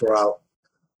examples all throughout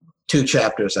 2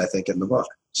 chapters, I think, in the book,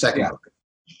 second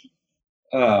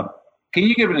book. Can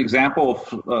you give an example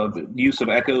of use of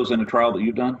echoes in a trial that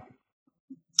you've done?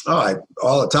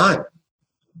 All the time.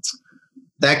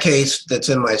 That case that's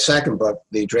in my second book,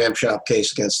 the dram shop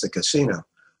case against the casino,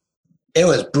 it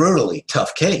was brutally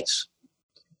tough case.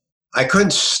 I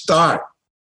couldn't start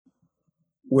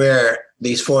where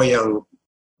these 4 young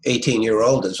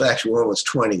 18-year-olds, actually one was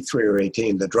 23 or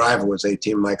 18, the driver was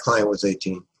 18, my client was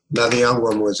 18, another young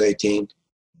woman was 18,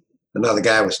 another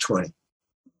guy was 20,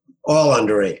 all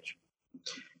underage.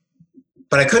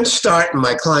 But I couldn't start in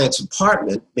my client's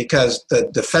apartment because the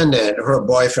defendant, her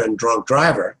boyfriend, drunk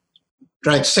driver,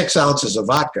 drank 6 ounces of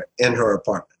vodka in her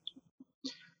apartment.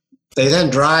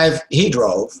 He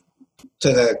drove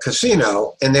to the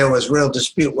casino, and there was real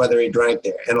dispute whether he drank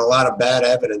there, and a lot of bad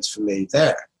evidence for me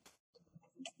there.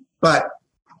 But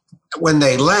when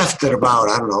they left at about,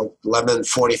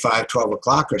 11:45, 12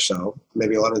 o'clock or so,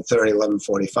 maybe 11:30,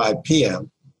 11:45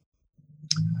 p.m.,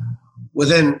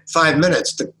 within 5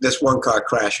 minutes, this one-car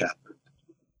crash happened.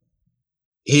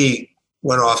 He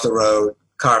went off the road,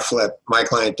 car flipped. My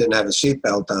client didn't have a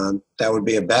seatbelt on. That would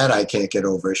be a bad I can't get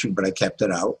over issue, but I kept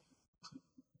it out.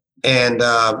 And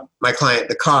my client,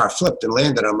 the car flipped and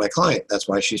landed on my client. That's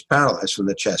why she's paralyzed from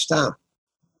the chest down.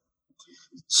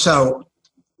 So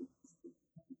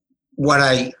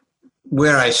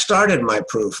where I started my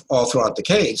proof all throughout the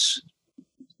case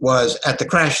was at the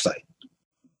crash site.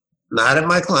 Not at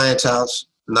my client's house,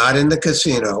 not in the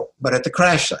casino, but at the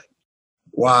crash site.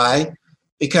 Why?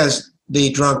 Because the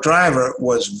drunk driver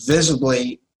was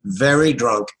visibly very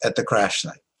drunk at the crash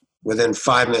site within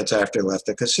 5 minutes after he left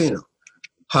the casino.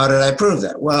 How did I prove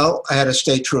that? Well, I had a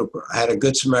state trooper. I had a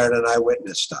Good Samaritan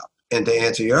eyewitness stop. And to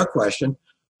answer your question,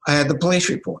 I had the police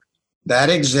report. That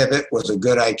exhibit was a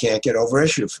good I can't get over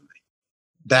issue for me.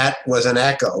 That was an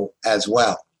echo as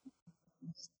well.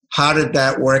 How did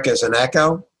that work as an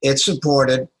echo? It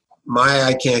supported my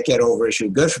I can't get over issue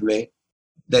good for me,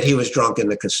 that he was drunk in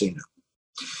the casino.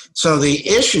 So the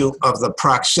issue of the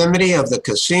proximity of the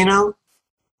casino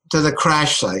to the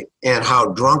crash site and how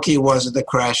drunk he was at the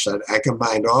crash site, I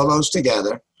combined all those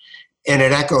together, and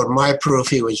it echoed my proof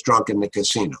he was drunk in the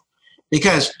casino.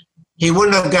 Because he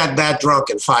wouldn't have got that drunk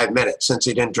in 5 minutes since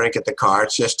he didn't drink at the car.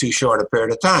 It's just too short a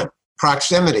period of time.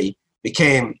 Proximity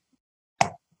became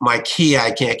my key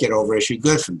I can't get over issue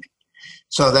good for me.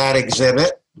 So that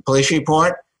exhibit, the police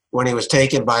report, when he was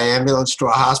taken by ambulance to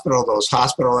a hospital, those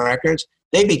hospital records,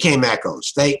 they became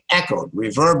echoes. They echoed,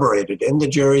 reverberated in the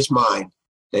jury's mind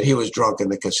that he was drunk in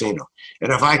the casino.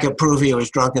 And if I could prove he was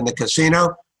drunk in the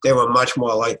casino, they were much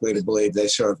more likely to believe they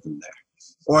served him there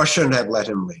or shouldn't have let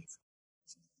him leave.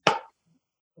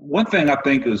 One thing I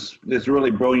think is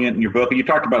really brilliant in your book, and you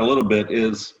talked about a little bit,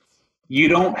 is you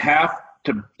don't have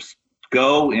to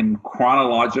go in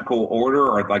chronological order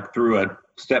or like through a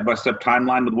step-by-step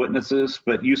timeline with witnesses,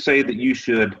 but you say that you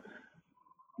should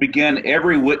begin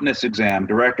every witness exam,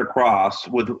 direct or cross,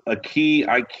 with a key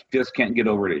I just can't get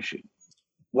over it issue.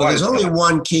 Well, there's only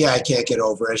one key I can't get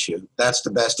over issue. That's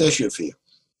the best issue for you.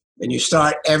 And you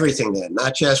start everything there,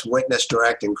 not just witness,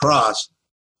 direct, and cross,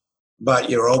 but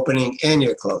your opening and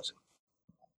your closing.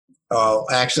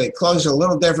 Actually, close a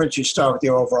little different. You start with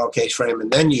your overall case frame,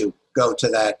 and then you go to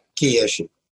that key issue.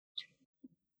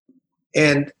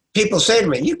 And people say to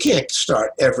me, you can't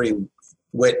start every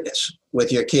witness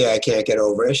with your key I can't get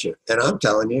over issue. And I'm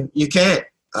telling you, you can't.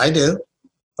 I do.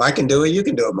 If I can do it, you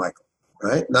can do it, Michael.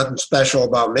 Right? Nothing special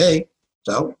about me.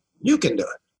 So you can do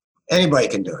it. Anybody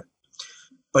can do it.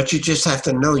 But you just have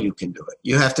to know you can do it.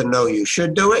 You have to know you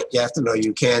should do it. You have to know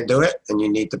you can do it, and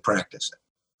you need to practice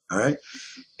it. All right?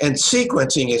 And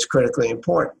sequencing is critically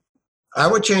important. I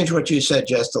would change what you said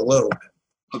just a little bit.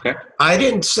 Okay. I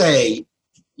didn't say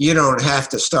you don't have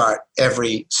to start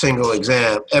every single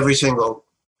exam, every single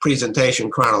presentation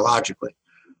chronologically.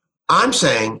 I'm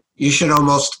saying you should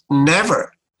almost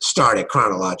never start it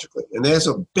chronologically. And there's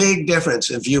a big difference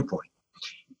in viewpoint.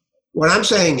 What I'm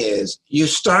saying is you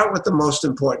start with the most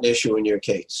important issue in your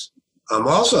case. I'm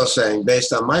also saying,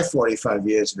 based on my 45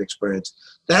 years of experience,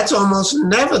 that's almost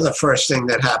never the first thing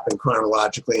that happened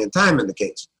chronologically in time in the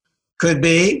case. Could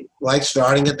be like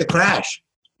starting at the crash.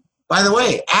 By the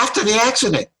way, after the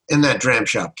accident in that dram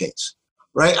shop case,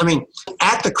 right? I mean,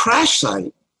 at the crash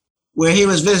site where he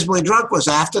was visibly drunk was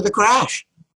after the crash.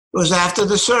 It was after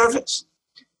the service.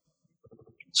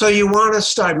 So you want to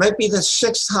start, might be the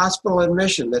 6th hospital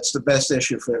admission that's the best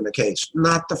issue for in the case,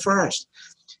 not the first.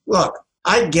 Look,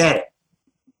 I get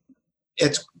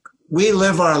it. We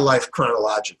live our life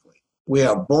chronologically. We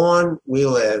are born, we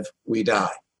live, we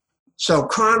die. So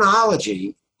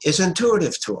chronology is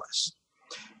intuitive to us.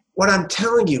 What I'm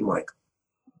telling you, Michael,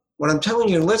 what I'm telling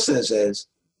your listeners is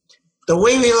the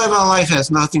way we live our life has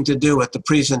nothing to do with the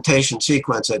presentation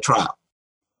sequence at trial.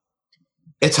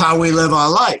 It's how we live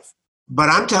our life. But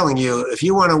I'm telling you, if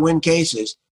you want to win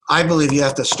cases, I believe you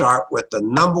have to start with the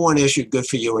number one issue good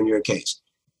for you in your case,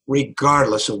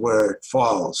 regardless of where it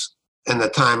falls in the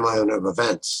timeline of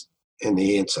events in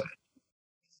the incident.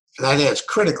 And I think it's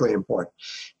critically important.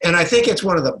 And I think it's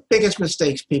one of the biggest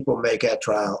mistakes people make at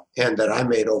trial, and that I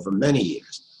made over many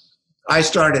years. I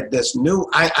started this new,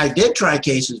 I did try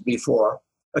cases before,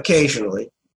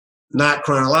 occasionally, not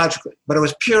chronologically, but it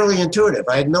was purely intuitive.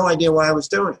 I had no idea why I was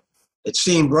doing it. It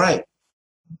seemed right.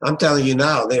 I'm telling you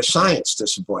now, there's science to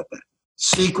support that.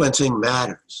 Sequencing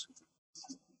matters.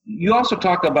 You also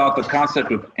talk about the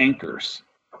concept of anchors,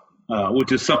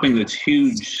 which is something that's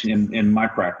huge in my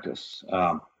practice.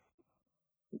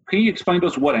 Can you explain to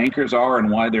us what anchors are and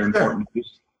why they're important?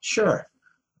 Sure.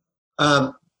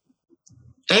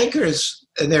 Anchors,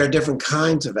 and there are different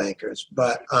kinds of anchors,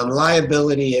 but on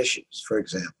liability issues, for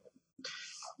example,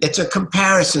 it's a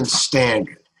comparison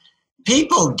standard.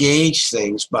 People gauge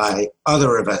things by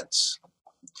other events.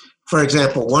 For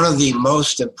example, one of the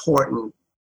most important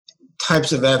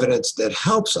types of evidence that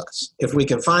helps us, if we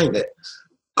can find it,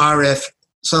 are if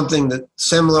something that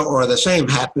similar or the same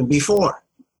happened before.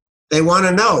 They want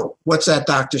to know, what's that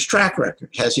doctor's track record?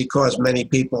 Has he caused many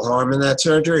people harm in that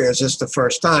surgery, or is this the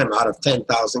first time out of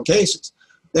 10,000 cases?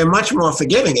 They're much more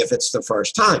forgiving if it's the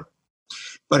first time.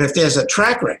 But if there's a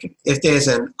track record, if there's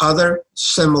an other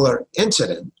similar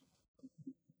incident,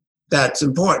 that's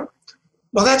important.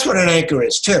 Well, that's what an anchor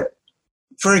is too.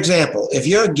 For example, if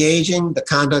you're gauging the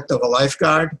conduct of a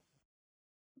lifeguard,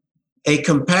 a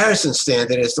comparison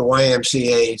standard is the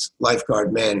YMCA's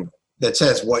lifeguard manual that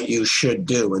says what you should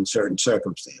do in certain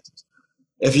circumstances.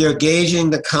 If you're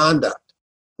gauging the conduct,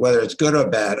 whether it's good or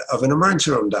bad, of an emergency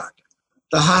room doctor,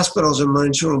 the hospital's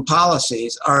emergency room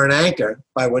policies are an anchor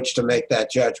by which to make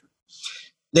that judgment.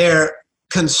 They're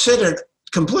considered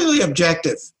completely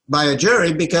objective by a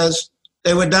jury because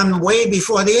they were done way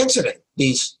before the incident,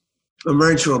 these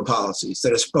emergency room policies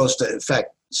that are supposed to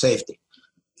affect safety.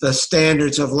 The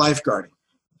standards of lifeguarding,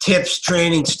 tips,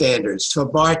 training standards for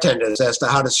bartenders as to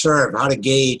how to serve, how to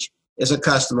gauge is a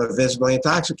customer visibly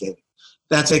intoxicated.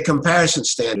 That's a comparison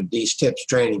standard, these tips,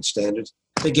 training standards,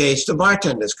 to gauge the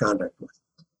bartender's conduct with.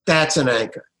 That's an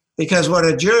anchor. Because what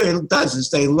a jury does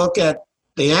is they look at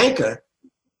the anchor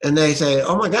and they say,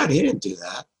 oh my God, he didn't do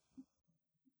that.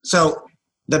 So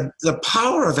the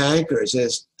power of anchors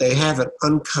is they have an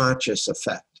unconscious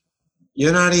effect.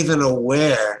 You're not even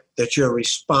aware that you're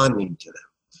responding to them.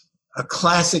 A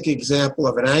classic example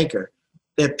of an anchor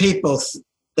that people,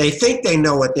 they think they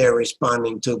know what they're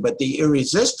responding to, but the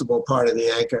irresistible part of the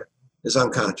anchor is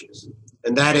unconscious.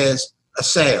 And that is a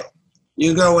sale.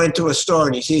 You go into a store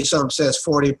and you see something says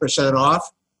 40%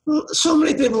 off. So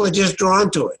many people are just drawn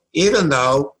to it, even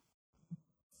though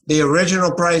the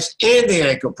original price and the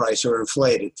anchor price are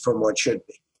inflated from what should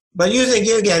be. But you think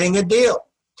you're getting a deal.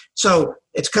 So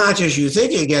it's conscious you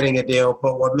think you're getting a deal,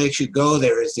 but what makes you go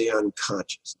there is the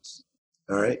unconsciousness.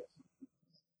 All right?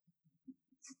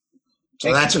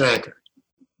 So that's an anchor.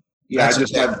 Yeah,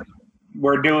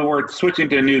 we're switching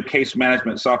to a new case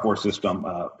management software system,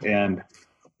 and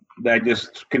that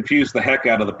just confused the heck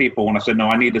out of the people when I said, no,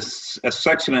 I need a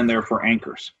section in there for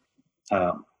anchors.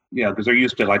 Because they're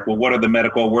used to like, well, what are the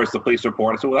medical, where's the police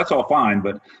report? I said, well, that's all fine,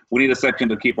 but we need a section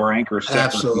to keep our anchors separate.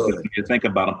 Absolutely. You think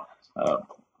about them.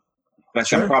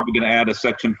 Sure. I'm probably going to add a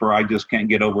section for I just can't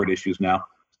get over it issues now.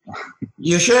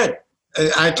 You should.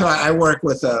 I work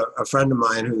with a friend of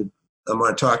mine who I'm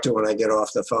going to talk to when I get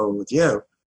off the phone with you,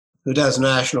 who does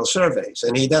national surveys,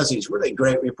 and he does these really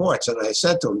great reports. And I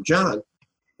said to him, John,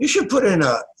 you should put in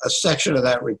a section of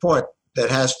that report that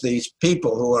has these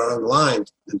people who are online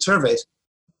in surveys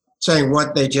saying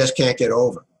what they just can't get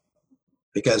over,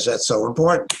 because that's so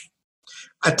important.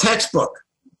 A textbook,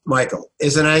 Michael,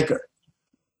 is an anchor.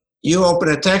 You open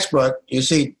a textbook, you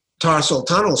see tarsal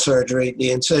tunnel surgery,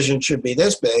 the incision should be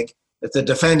this big. If the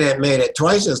defendant made it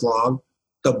twice as long,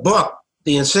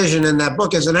 the incision in that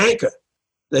book is an anchor.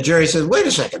 The jury says, wait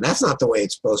a second, that's not the way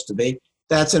it's supposed to be.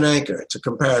 That's an anchor. It's a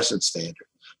comparison standard.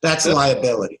 That's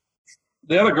liability.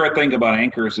 The other great thing about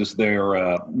anchors is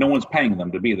they're no one's paying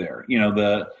them to be there.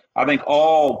 I think they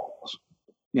call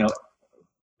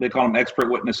them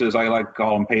expert witnesses. I like to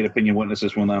call them paid opinion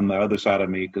witnesses when they're on the other side of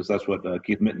me, because that's what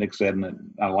Keith Mitnick said,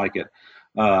 and I like it.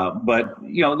 But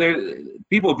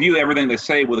people view everything they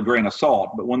say with a grain of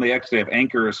salt, but when they actually have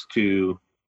anchors to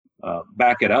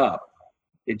back it up,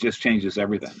 it just changes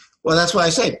everything. Well, that's why I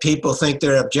say people think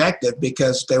they're objective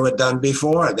because they were done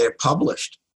before. They're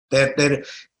published.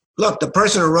 Look, the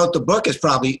person who wrote the book is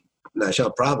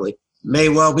may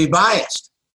well be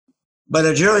biased. But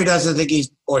a jury doesn't think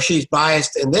he's or she's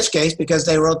biased in this case because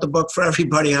they wrote the book for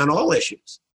everybody on all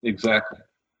issues. Exactly.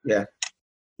 Yeah.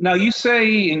 Now, you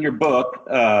say in your book,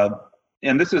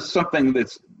 and this is something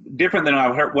that's different than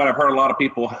what I've heard a lot of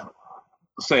people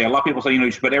say. A lot of people say,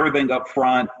 you should put everything up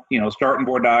front, start in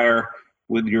voir dire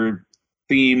with your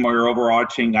theme or your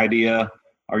overarching idea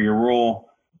or your rule.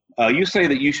 You say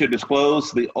that you should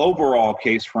disclose the overall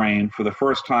case frame for the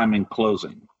first time in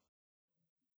closing.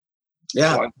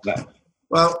 Yeah. Why is that?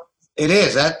 Well, it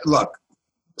is. Look,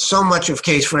 so much of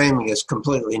case framing is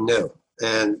completely new,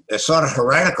 and it's sort of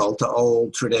heretical to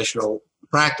old traditional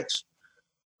practice.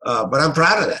 But I'm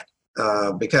proud of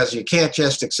that because you can't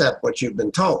just accept what you've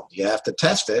been told. You have to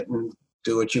test it and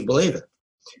do what you believe in.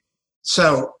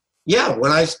 So, yeah,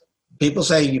 when people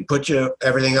say you put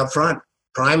everything up front,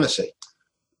 primacy.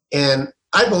 And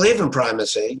I believe in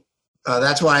primacy.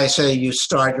 That's why I say you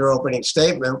start your opening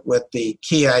statement with the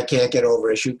key I can't get over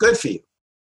issue, good for you.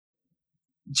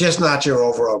 Just not your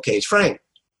overall case frame.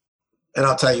 And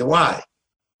I'll tell you why.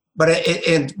 But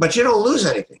you don't lose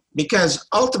anything because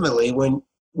ultimately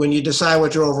when you decide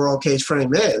what your overall case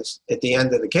frame is at the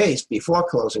end of the case before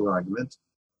closing argument,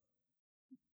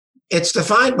 it's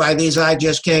defined by these I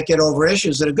just can't get over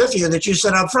issues that are good for you that you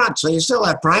set up front. So you still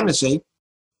have primacy.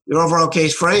 Your overall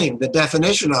case frame, the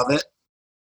definition of it,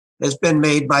 has been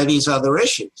made by these other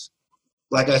issues,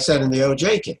 like I said in the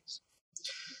OJ case.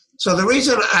 So the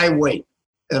reason I wait,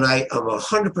 and I'm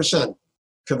 100%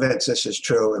 convinced this is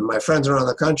true, and my friends around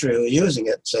the country who are using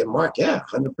it say, Mark, yeah,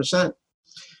 100%.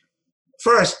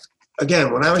 First,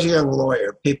 again, when I was a young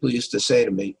lawyer, people used to say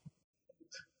to me,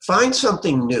 find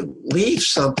something new, leave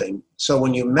something, so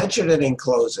when you mention it in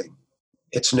closing,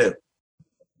 it's new.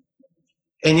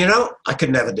 And I could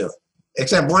never do it,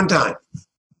 except one time.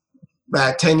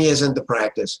 Back 10 years into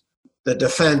practice, the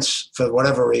defense, for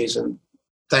whatever reason,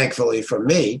 thankfully for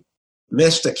me,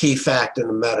 missed a key fact in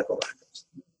the medical records.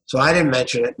 So I didn't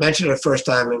mention it first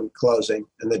time in closing,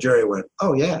 and the jury went,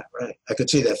 oh yeah, right. I could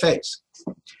see their face.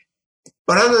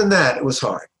 But other than that, it was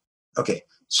hard. Okay,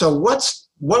 so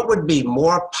what would be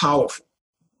more powerful,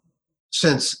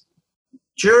 since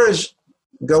jurors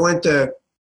go into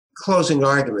closing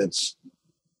arguments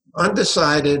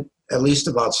undecided, at least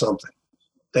about something.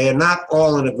 They are not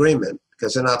all in agreement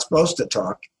because they're not supposed to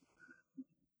talk.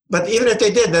 But even if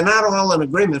they did, they're not all in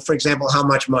agreement, for example, how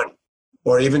much money,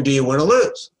 or even do you win or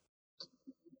lose?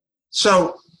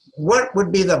 So what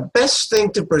would be the best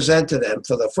thing to present to them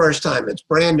for the first time? It's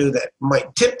brand new that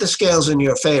might tip the scales in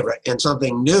your favor, and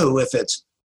something new, if it's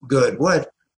good,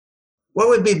 what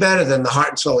would be better than the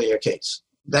heart and soul of your case?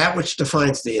 That which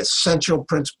defines the essential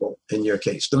principle in your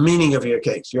case, the meaning of your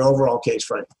case, your overall case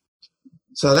frame.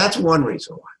 So that's one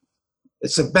reason why.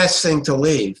 It's the best thing to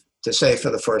leave to say for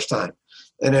the first time.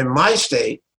 And in my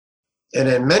state, and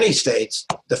in many states,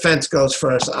 defense goes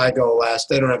first, I go last.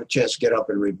 They don't have a chance to get up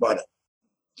and rebut it.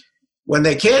 When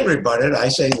they can't rebut it, I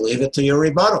say leave it to your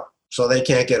rebuttal, so they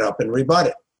can't get up and rebut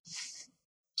it.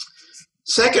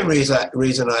 Second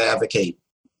reason I advocate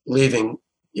leaving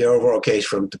your overall case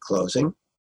frame to closing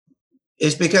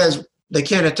is because they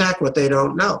can't attack what they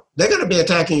don't know. They're going to be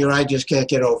attacking your I just can't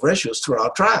get over issues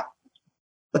throughout trial.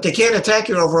 But they can't attack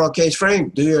your overall case frame,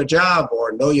 do your job,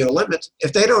 or know your limits.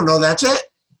 If they don't know, that's it.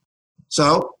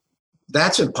 So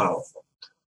that's powerful.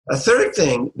 A third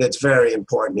thing that's very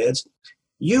important is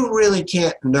you really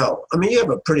can't know. I mean, you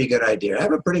have a pretty good idea. I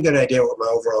have a pretty good idea what my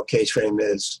overall case frame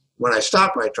is when I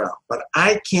start my trial. But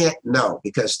I can't know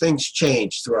because things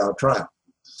change throughout trial.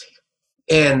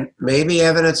 And maybe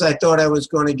evidence I thought I was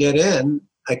going to get in,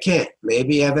 I can't.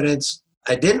 Maybe evidence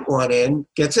I didn't want in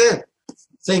gets in.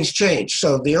 Things change.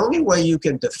 So the only way you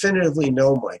can definitively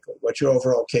know, Michael, what your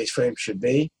overall case frame should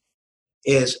be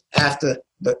is after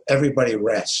everybody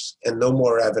rests and no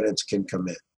more evidence can come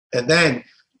in. And then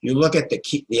you look at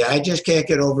the I just can't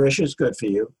get over issues, good for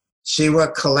you. See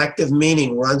what collective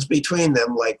meaning runs between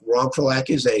them, like wrongful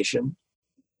accusation.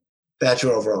 That's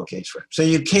your overall case frame. So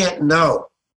you can't know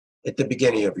at the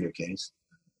beginning of your case.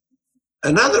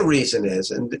 Another reason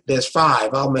is, and there's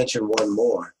 5, I'll mention one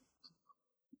more.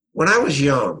 When I was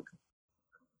young,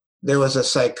 there was a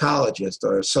psychologist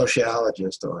or a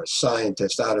sociologist or a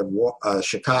scientist out of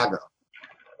Chicago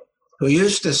who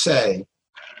used to say,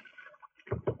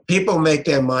 people make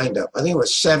their mind up. I think it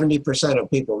was 70% of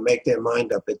people make their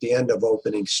mind up at the end of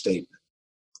opening statement.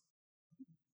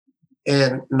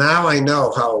 And now I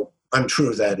know how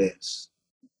untrue that is.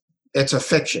 It's a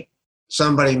fiction.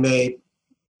 Somebody made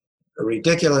a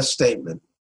ridiculous statement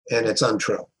and it's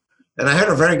untrue. And I heard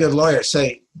a very good lawyer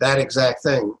say that exact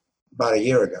thing about a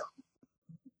year ago.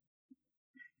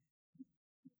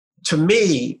 To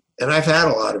me, and I've had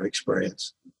a lot of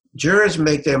experience, jurors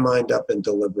make their mind up in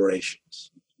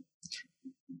deliberations.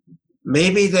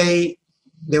 Maybe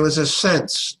there was a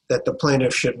sense that the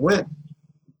plaintiff should win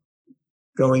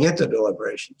going into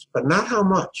deliberations, but not how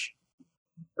much.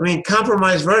 I mean,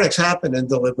 compromise verdicts happen in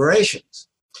deliberations.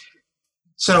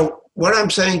 So what I'm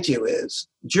saying to you is,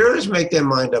 jurors make their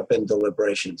mind up in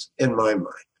deliberations, in my mind.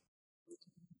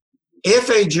 If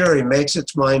a jury makes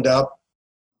its mind up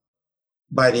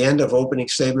by the end of opening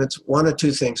statements, one of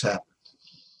two things happen.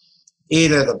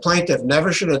 Either the plaintiff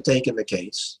never should have taken the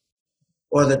case,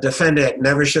 or the defendant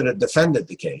never should have defended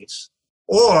the case,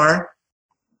 or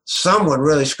someone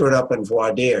really screwed up in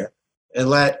voir dire and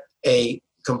let a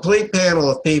complete panel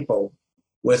of people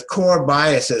with core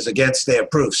biases against their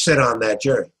proof sit on that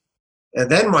jury. And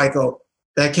then, Michael,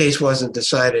 that case wasn't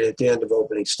decided at the end of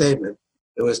opening statement.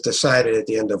 It was decided at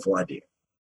the end of voir dire.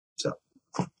 So.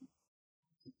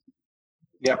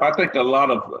 Yeah, I think a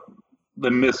lot of the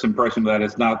misimpression of that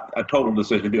is not a total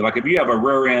decision to do. Like if you have a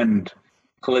rear end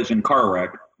collision car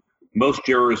wreck, most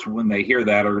jurors, when they hear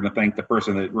that, are going to think the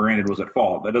person that rear-ended was at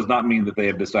fault. That does not mean that they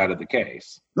have decided the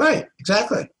case. Right,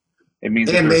 exactly. It means,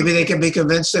 and maybe they can be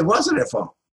convinced it wasn't at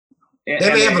fault. They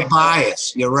may have a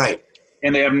bias. You're right.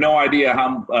 And they have no idea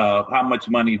how much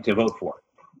money to vote for.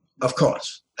 Of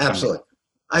course, absolutely.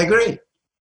 I agree.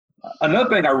 Another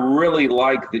thing I really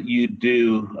like that you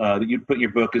do, that you put in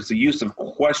your book, is the use of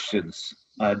questions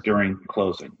during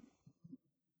closing.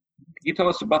 Can you tell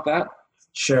us about that?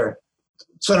 Sure.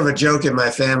 Sort of a joke in my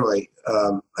family.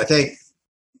 I think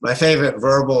my favorite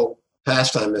verbal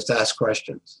pastime is to ask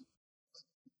questions.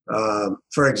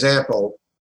 For example,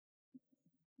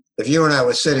 if you and I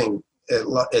were sitting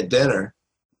at dinner,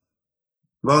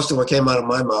 most of what came out of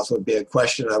my mouth would be a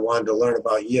question I wanted to learn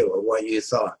about you or what you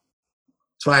thought.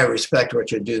 That's why I respect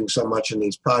what you're doing so much in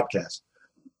these podcasts.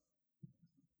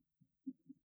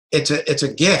 It's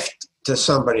a gift to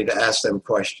somebody to ask them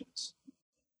questions.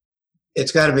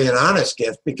 It's got to be an honest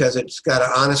gift because it's got to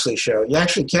honestly show you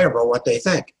actually care about what they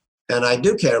think. And I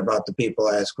do care about the people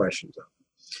I ask questions of.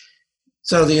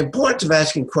 So the importance of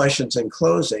asking questions in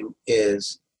closing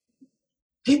is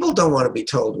people don't want to be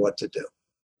told what to do.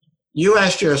 You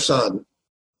asked your son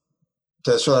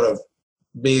to sort of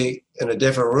be in a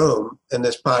different room in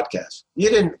this podcast. You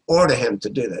didn't order him to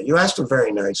do that. You asked him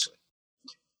very nicely.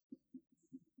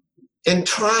 In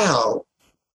trial,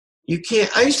 you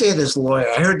can't. I used to hear this lawyer.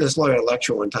 I heard this lawyer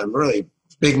lecture one time, really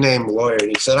big name lawyer, and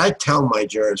he said, I tell my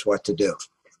jurors what to do.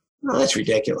 No, that's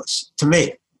ridiculous to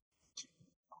me.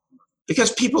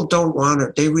 Because people don't want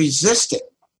it. They resist it.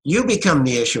 You become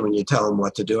the issue when you tell them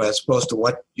what to do as opposed to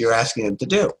what you're asking them to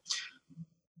do.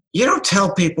 You don't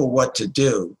tell people what to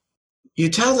do. You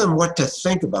tell them what to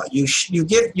think about. You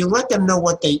let them know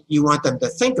what you want them to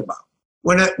think about.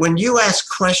 When you ask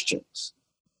questions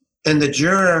and the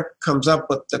juror comes up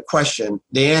with the question,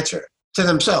 the answer to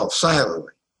themselves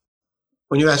silently,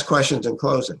 when you ask questions in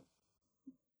closing,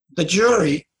 the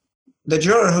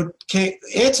juror who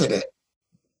answered it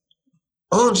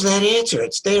owns that answer.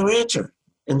 It's their answer.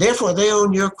 And therefore, they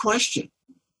own your question.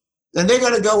 And they're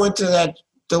going to go into that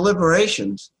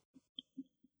deliberations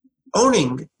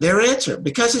owning their answer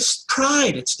because it's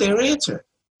pride. It's their answer.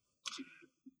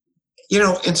 You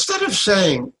know, instead of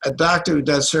saying a doctor who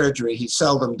does surgery, he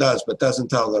seldom does, but doesn't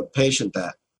tell the patient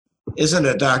that, isn't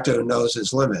a doctor who knows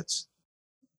his limits.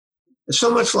 It's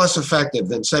so much less effective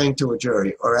than saying to a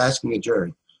jury or asking a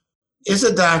jury, is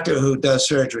a doctor who does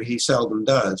surgery he seldom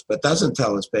does, but doesn't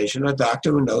tell his patient, a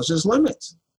doctor who knows his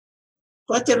limits?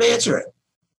 Let them answer it.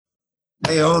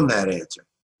 They own that answer.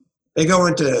 They go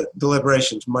into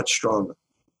deliberations much stronger.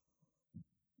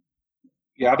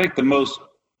 Yeah, I think the most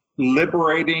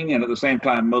liberating and at the same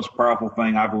time most powerful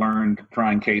thing I've learned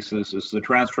trying cases is the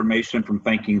transformation from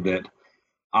thinking that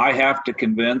I have to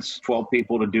convince 12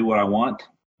 people to do what I want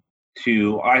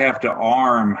to I have to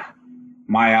arm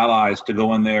my allies to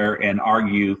go in there and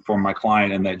argue for my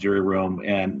client in that jury room.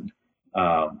 And,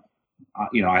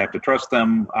 I have to trust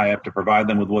them. I have to provide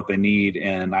them with what they need.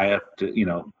 And I have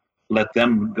to, let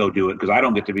them go do it because I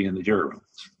don't get to be in the jury room.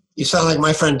 You sound like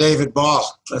my friend David Ball.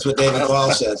 That's what David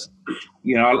Ball says.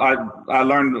 I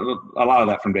learned a lot of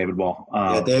that from David Ball.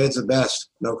 Yeah, David's the best,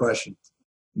 no question.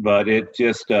 But it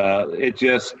just,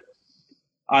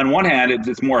 on one hand,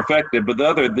 it's more effective, but the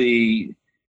other, the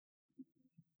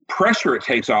pressure it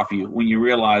takes off you when you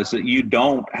realize that you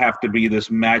don't have to be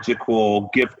this magical,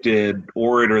 gifted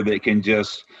orator that can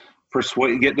just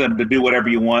get them to do whatever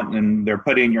you want, and they're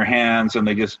put in your hands, and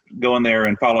they just go in there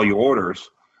and follow your orders.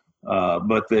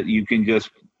 But that you can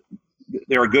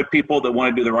there are good people that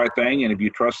want to do the right thing, and if you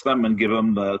trust them and give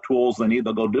them the tools they need,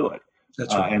 they'll go do it.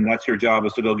 That's right. And that's your job,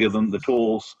 is to go give them the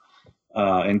tools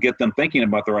and get them thinking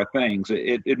about the right things.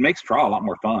 It makes trial a lot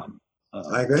more fun.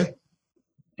 I agree.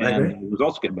 And the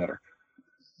results get better.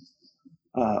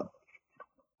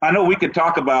 I know we could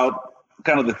talk about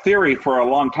kind of the theory for a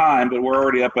long time, but we're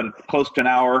already up at close to an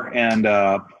hour, and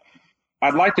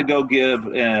I'd like to go give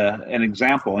an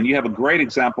example. And you have a great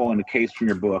example in a case from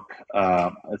your book.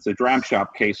 It's a dram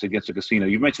shop case against a casino.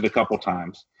 You've mentioned it a couple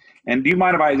times. And do you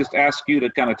mind if I just ask you to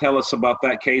kind of tell us about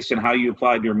that case and how you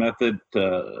applied your method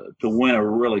to win a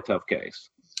really tough case?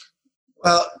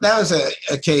 Well, that was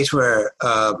a case where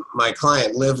my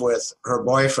client lived with her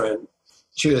boyfriend.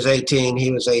 She was 18,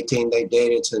 he was 18. They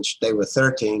dated since they were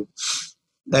 13.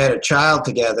 They had a child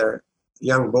together,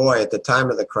 young boy, at the time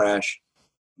of the crash.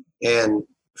 And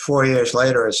 4 years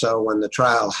later or so, when the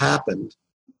trial happened,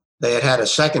 they had a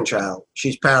second child.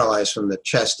 She's paralyzed from the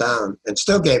chest down and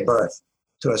still gave birth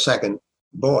to a second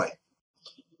boy.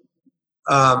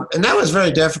 And that was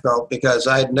very difficult because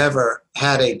I'd never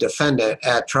had a defendant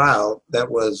at trial that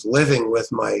was living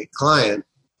with my client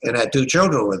and had two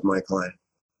children with my client.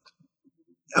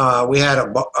 We had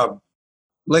a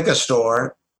liquor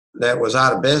store that was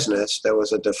out of business. There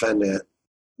was a defendant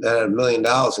that had $1 million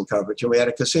in coverage, and we had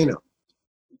a casino.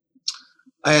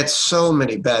 I had so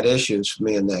many bad issues for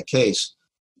me in that case.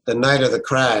 The night of the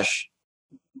crash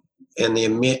and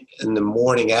in the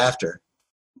morning after,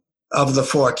 of the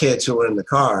 4 kids who were in the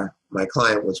car, my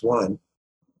client was one,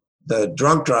 the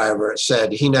drunk driver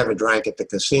said he never drank at the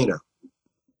casino.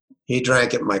 He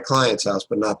drank at my client's house,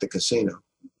 but not the casino.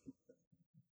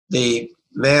 The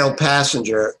male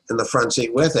passenger in the front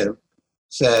seat with him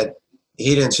said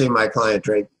he didn't see my client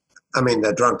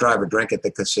the drunk driver drink at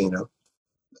the casino.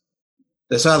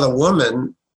 This other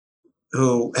woman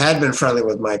who had been friendly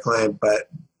with my client, but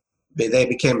they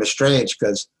became estranged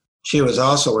because she was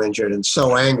also injured and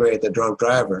so angry at the drunk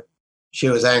driver. She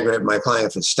was angry at my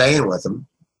client for staying with him.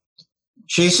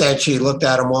 She said she looked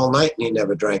at him all night and he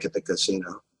never drank at the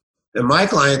casino. And my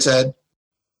client said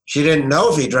she didn't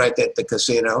know if he drank at the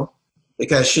casino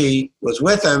because she was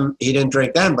with him. He didn't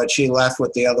drink then, but she left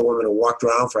with the other woman and walked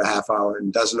around for a half hour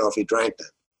and doesn't know if he drank then,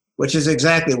 which is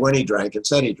exactly when he drank and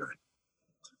said he drank.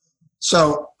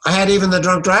 So I had even the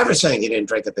drunk driver saying he didn't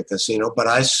drink at the casino, but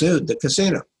I sued the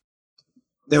casino.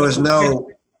 There was no...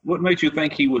 What made you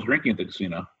think he was drinking at the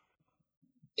casino?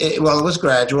 It was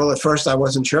gradual. At first, I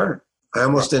wasn't sure. I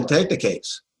almost didn't take the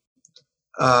case.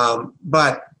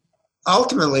 But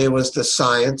ultimately, it was the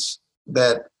science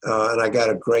that, and I got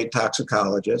a great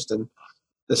toxicologist, and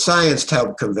the science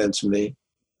helped convince me.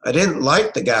 I didn't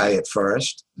like the guy at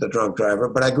first, the drunk driver,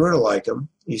 but I grew to like him.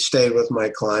 He stayed with my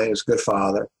client. He was a good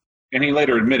father. And he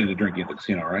later admitted to drinking at the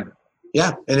casino, right?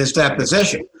 Yeah, in his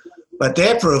deposition. But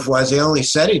their proof was he only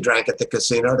said he drank at the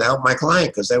casino to help my client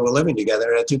because they were living together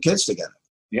and had 2 kids together.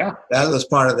 Yeah. That was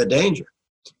part of the danger.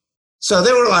 So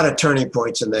there were a lot of turning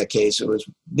points in that case. It was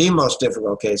the most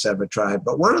difficult case I ever tried.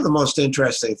 But one of the most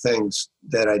interesting things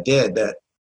that I did that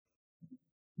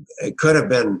it could have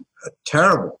been a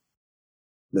terrible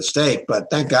mistake, but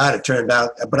thank God it turned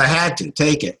out, but I had to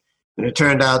take it. And it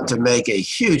turned out to make a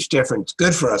huge difference,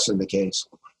 good for us in the case.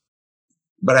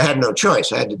 But I had no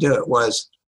choice. I had to do it.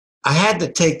 I had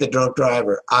to take the drunk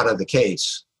driver out of the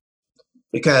case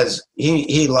because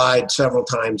he lied several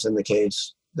times in the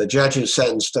case. The judge who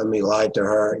sentenced him, he lied to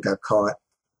her and got caught.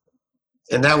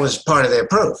 And that was part of their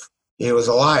proof. He was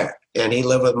a liar. And he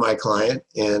lived with my client,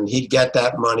 and he'd get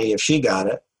that money if she got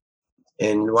it.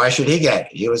 And why should he get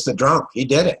it? He was the drunk. He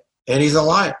did it. And he's a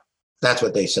liar. That's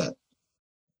what they said.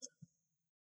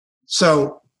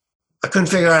 So I couldn't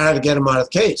figure out how to get him out of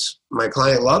the case. My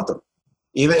client loved him.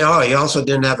 He also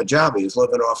didn't have a job. He was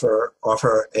living off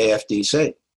her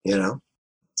AFDC,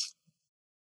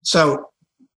 So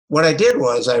what I did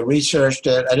was I researched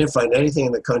it. I didn't find anything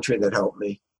in the country that helped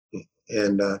me.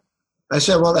 And I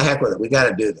said, well, the heck with it. We got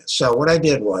to do this. So what I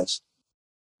did was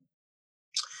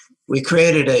we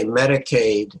created a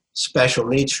Medicaid special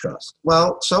needs trust.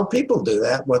 Well, some people do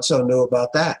that. What's so new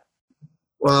about that?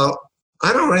 Well,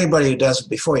 I don't know anybody who does it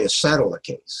before you settle a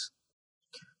case.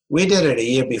 We did it a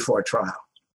year before trial.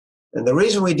 And the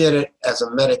reason we did it as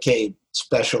a Medicaid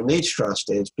special needs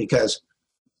trust is because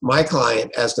my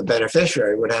client, as the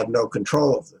beneficiary, would have no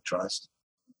control of the trust.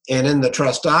 And in the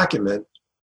trust document,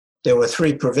 there were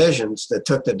 3 provisions that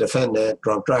took the defendant,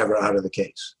 drunk driver, out of the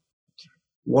case.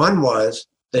 One was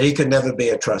that he could never be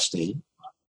a trustee.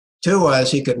 2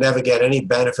 was he could never get any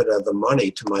benefit of the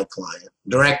money to my client,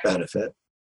 direct benefit.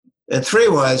 And 3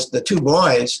 was the 2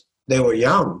 boys, they were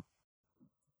young.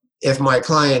 If my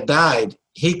client died,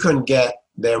 he couldn't get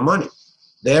their money.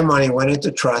 Their money went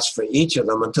into trust for each of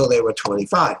them until they were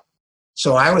 25.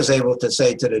 So I was able to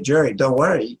say to the jury, don't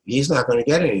worry, he's not going to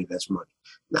get any of this money.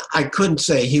 Now, I couldn't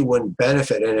say he wouldn't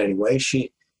benefit in any way.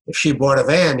 If she bought a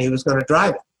van, he was going to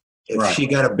drive it. If she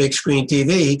got a big screen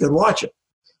TV, he could watch it.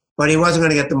 But he wasn't going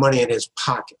to get the money in his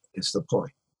pocket, is the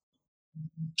point.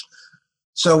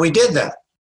 So we did that.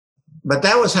 But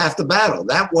that was half the battle.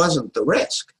 That wasn't the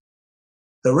risk.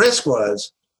 The risk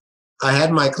was I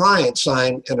had my client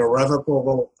sign an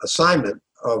irrevocable assignment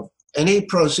of any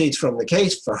proceeds from the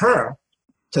case for her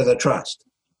to the trust.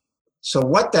 So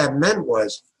what that meant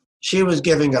was she was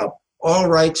giving up all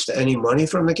rights to any money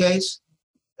from the case,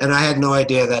 and I had no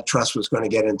idea that trust was going to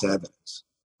get into evidence.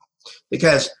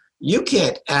 Because you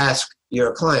can't ask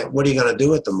your client, what are you going to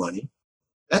do with the money?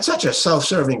 That's such a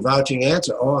self-serving vouching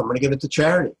answer. Oh, I'm going to give it to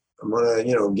charity. I'm going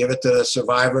to, give it to the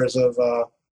survivors of,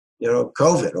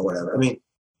 COVID or whatever. I mean,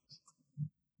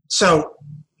 so,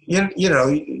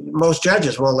 most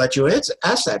judges won't let you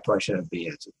ask that question and be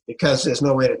answered because there's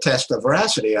no way to test the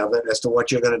veracity of it as to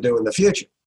what you're going to do in the future.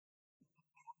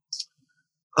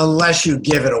 Unless you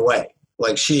give it away,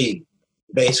 like she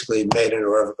basically made an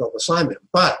irrevocable assignment.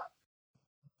 But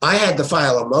I had to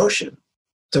file a motion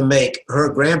to make her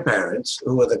grandparents,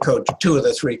 who were the 2 of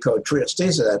the 3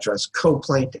 co-trustees of that trust,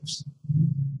 co-plaintiffs.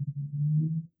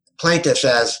 Plaintiffs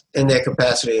as in their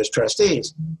capacity as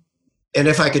trustees. And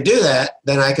if I could do that,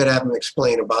 then I could have them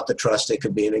explain about the trust. It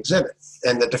could be an exhibit.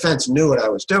 And the defense knew what I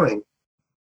was doing.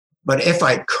 But if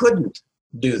I couldn't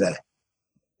do that,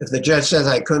 if the judge says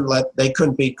they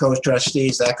couldn't be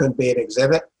co-trustees, that couldn't be an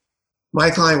exhibit,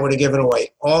 my client would have given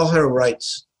away all her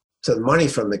rights to the money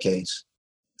from the case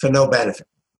for no benefit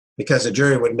because the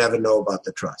jury would never know about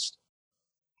the trust.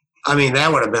 I mean,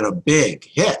 that would have been a big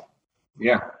hit.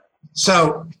 Yeah.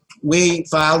 So we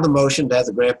filed the motion to have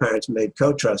the grandparents made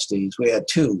co-trustees. We had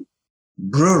 2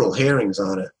 brutal hearings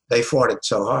on it. They fought it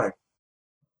so hard.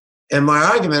 And my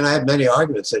argument, I had many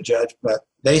arguments, the judge, but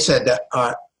they said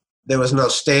that there was no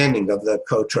standing of the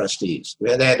co-trustees.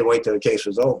 They had to wait till the case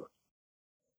was over.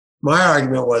 My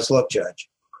argument was, look, Judge,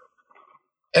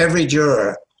 every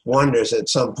juror wonders at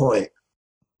some point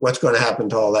what's going to happen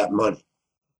to all that money.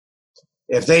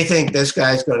 If they think this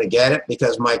guy's going to get it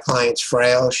because my client's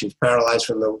frail, she's paralyzed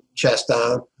from the chest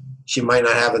down, she might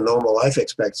not have a normal life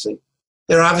expectancy,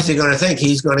 they're obviously going to think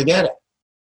he's going to get it.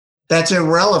 That's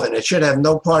irrelevant. It should have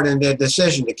no part in their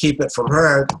decision to keep it from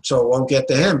her so it won't get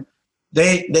to him.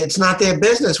 It's not their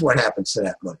business what happens to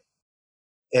that money.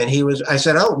 And I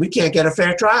said, we can't get a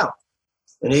fair trial.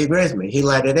 And he agreed with me. He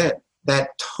let it in. That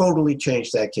totally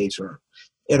changed that case around.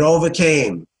 It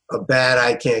overcame a bad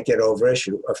I can't get over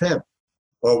issue of him,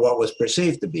 or what was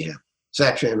perceived to be him. He's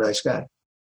actually a nice guy.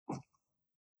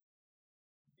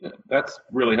 That's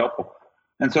really helpful.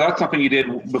 And so that's something you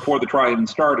did before the trial even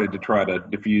started to try to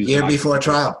diffuse. Year before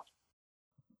trial.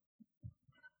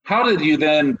 How did you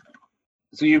then,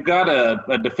 so you've got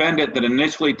a defendant that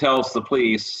initially tells the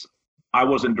police, I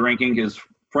wasn't drinking. His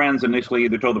friends initially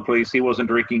either told the police he wasn't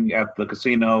drinking at the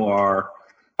casino, or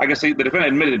I guess the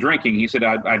defendant admitted to drinking. He said,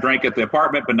 I drank at the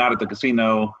apartment, but not at the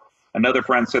casino. Another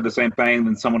friend said the same thing.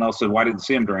 Then someone else said, why didn't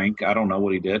see him drink? I don't know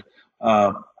what he did.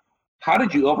 How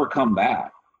did you overcome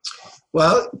that?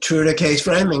 Well, true to case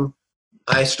framing,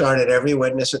 I started every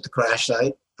witness at the crash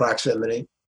site, proximity.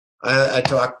 I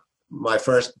talked my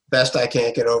first best I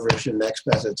can't get over issue, next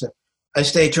best. I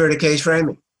stayed true to case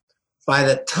framing. By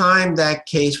the time that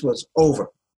case was over,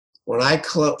 when I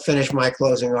finished my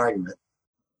closing argument,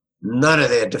 none of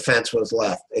their defense was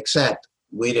left, except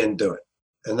we didn't do it.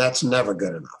 And that's never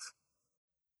good enough.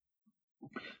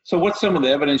 So what's some of the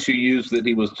evidence you used that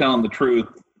he was telling the truth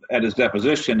at his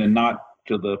deposition and not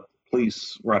to the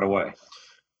police right away?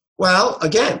 Well,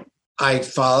 again, I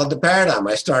followed the paradigm.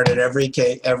 I started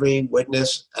every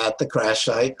witness at the crash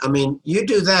site. I mean, you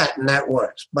do that and that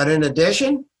works. But in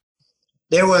addition,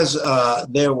 there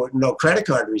were no credit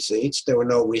card receipts. There were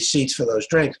no receipts for those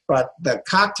drinks. But the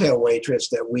cocktail waitress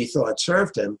that we thought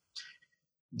served him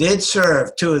did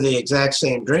serve 2 of the exact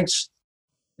same drinks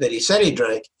that he said he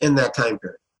drank in that time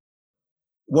period.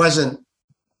 Wasn't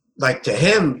like to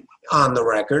him on the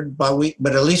record, but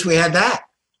at least we had that.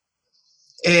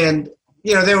 And,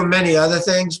 there were many other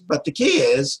things, but the key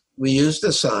is we used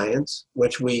the science,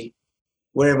 which we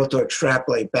were able to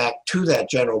extrapolate back to that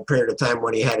general period of time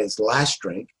when he had his last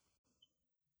drink,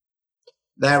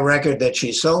 that record that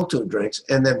she sold 2 drinks,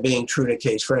 and then being true to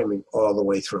case framing all the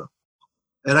way through.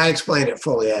 And I explained it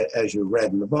fully as you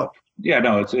read in the book. Yeah,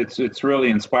 no, it's really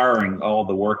inspiring, all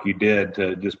the work you did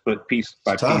to just put piece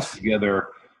by piece together.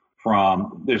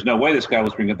 From there's no way this guy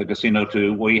was drinking at the casino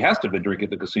to, well, he has to have been drinking at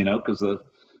the casino because the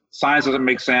science doesn't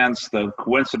make sense. The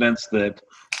coincidence that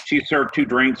she served 2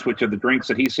 drinks, which are the drinks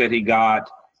that he said he got,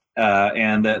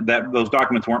 and that those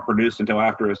documents weren't produced until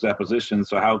after his deposition.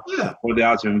 So what are the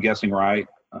odds of him guessing right?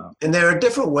 And there are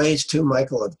different ways too,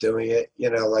 Michael, of doing it.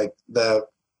 You know, like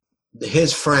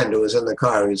his friend who was in the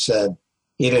car, who said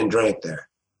he didn't drink there.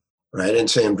 Right? I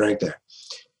didn't see him drink there.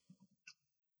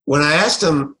 When I asked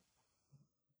him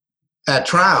at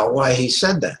trial why he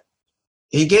said that,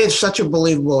 he gave such a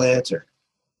believable answer.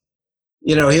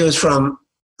 You know, he was from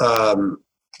a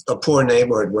poor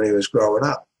neighborhood when he was growing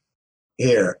up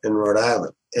here in Rhode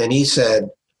Island. And he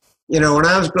said, you know, when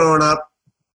I was growing up,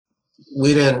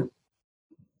 we didn't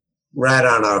rat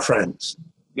on our friends.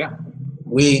 Yeah.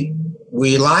 We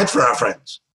lied for our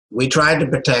friends. We tried to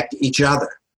protect each other.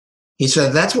 He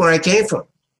said, that's where I came from.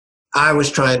 I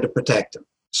was trying to protect him.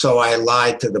 So I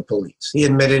lied to the police. He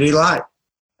admitted he lied.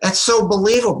 That's so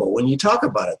believable when you talk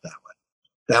about it that way.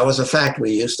 That was a fact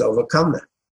we used to overcome that.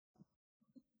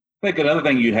 I think another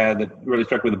thing you had that really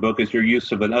struck with the book is your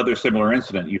use of another similar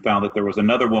incident. You found that there was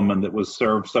another woman that was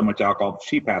served so much alcohol that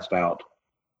she passed out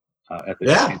at the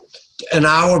Yeah, an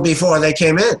hour before they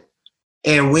came in.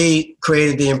 And we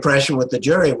created the impression with the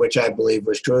jury, which I believe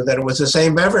was true, that it was the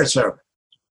same beverage server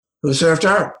who served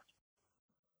her.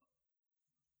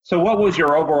 So what was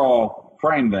your overall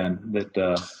frame then?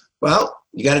 Well,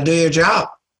 you got to do your job.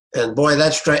 And boy,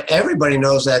 that's true. Everybody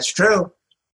knows that's true.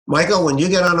 Michael, when you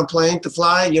get on a plane to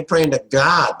fly, you're praying to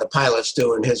God the pilot's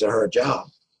doing his or her job,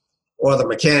 or the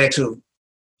mechanics who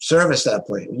service that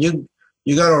plane. You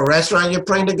go to a restaurant, you're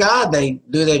praying to God they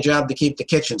do their job to keep the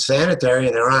kitchen sanitary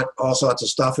and there aren't all sorts of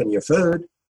stuff in your food.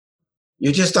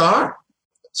 You just are.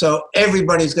 So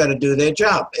everybody's got to do their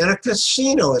job. And a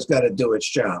casino has got to do its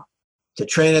job to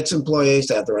train its employees,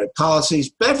 to have the right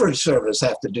policies. Beverage servers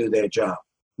have to do their job,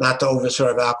 not to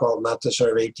overserve alcohol, not to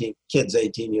serve kids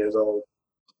 18 years old.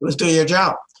 Let's do your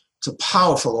job. It's a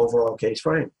powerful overall case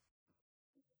frame.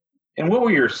 And what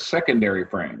were your secondary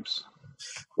frames?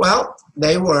 Well,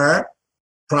 they were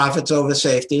profits over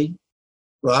safety.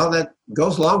 Well, that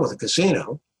goes along with a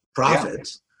casino,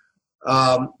 profits.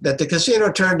 Yeah. That the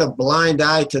casino turned a blind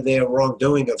eye to their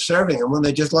wrongdoing of serving them when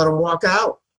they just let them walk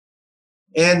out.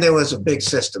 And there was a big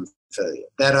system failure.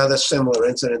 That other similar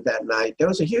incident that night, there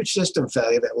was a huge system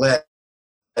failure that led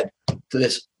to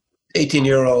this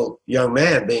 18-year-old young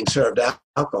man being served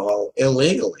alcohol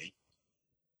illegally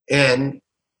and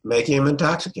making him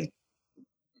intoxicated.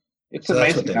 It's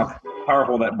amazing how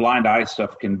powerful that blind eye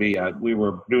stuff can be. We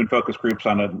were doing focus groups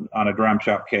on a dram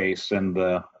shop case, and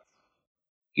some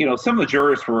of the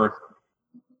jurors were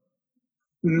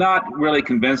not really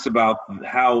convinced about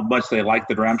how much they liked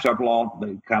the dram shop law.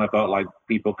 They kind of felt like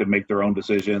people could make their own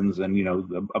decisions, and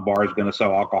a bar is going to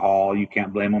sell alcohol. You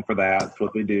can't blame them for that. That's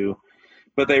what they do.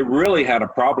 But they really had a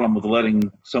problem with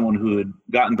letting someone who had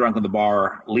gotten drunk in the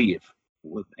bar leave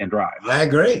and drive. I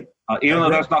agree. Even though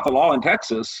that's not the law in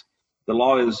Texas, the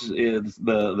law is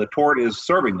the tort is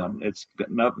serving them. It's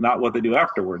not what they do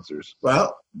afterwards. You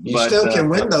still can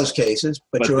win those cases,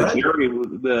 but you're right.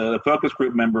 The focus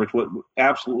group members, what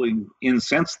absolutely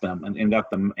incensed them and got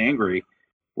them angry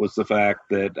was the fact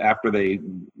that after they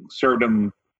served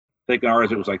them, I think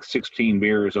ours it was like 16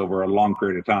 beers over a long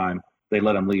period of time, they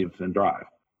let them leave and drive.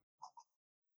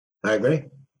 I agree.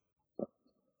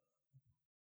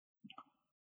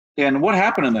 And what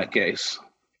happened in that case?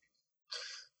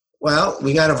 Well,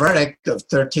 we got a verdict of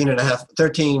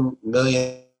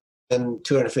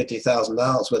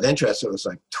 $13,250,000 with interest. It was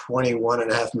like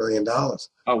 $21.5 million. Oh,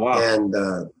 wow. And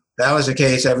that was a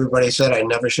case everybody said I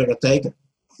never should have taken.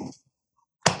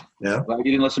 Yeah. Glad you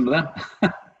didn't listen to them.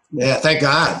 Yeah, thank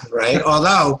God, right?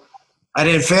 Although I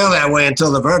didn't feel that way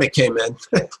until the verdict came in.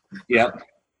 Yeah.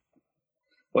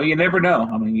 Well, you never know.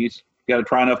 I mean, you got to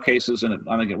try enough cases, and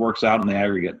I think it works out in the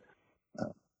aggregate.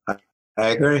 I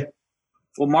agree.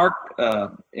 Well, Mark,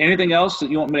 anything else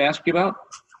that you want me to ask you about?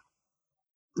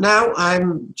 No,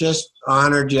 I'm just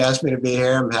honored you asked me to be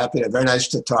here. I'm happy. Very nice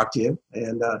to talk to you.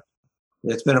 And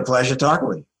it's been a pleasure talking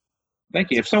with you.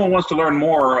 Thank you. If someone wants to learn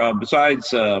more,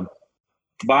 besides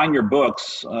buying your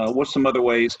books, what's some other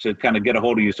ways to kind of get a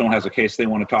hold of you? Someone has a case they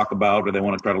want to talk about or they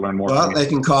want to try to learn more. Well, they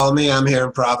can call me. I'm here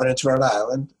in Providence, Rhode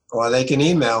Island. Or they can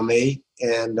email me.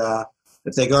 And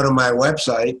if they go to my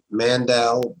website,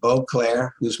 Mandell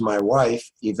Beauclair, who's my wife,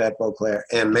 Yvette Beauclair,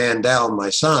 and Mandell, my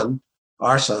son,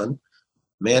 our son,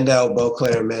 Mandell,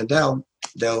 Beauclair, and Mandell,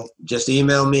 they'll just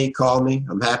email me, call me.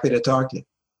 I'm happy to talk to you.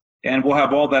 And we'll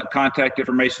have all that contact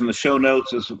information in the show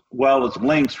notes, as well as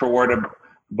links for where to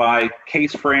buy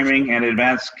Case Framing and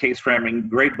Advanced Case Framing.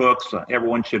 Great books.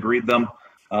 Everyone should read them.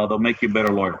 They'll make you a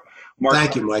better lawyer. Mark,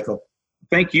 thank you, Michael.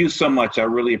 Thank you so much. I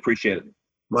really appreciate it.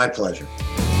 My pleasure.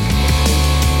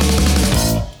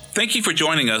 Thank you for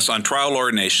joining us on Trial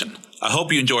Lawyer Nation. I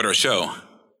hope you enjoyed our show.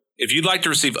 If you'd like to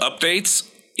receive updates,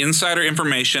 insider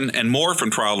information, and more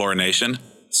from Trial Lawyer Nation,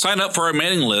 sign up for our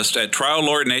mailing list at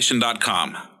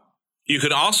triallawyernation.com. You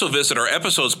can also visit our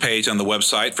episodes page on the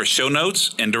website for show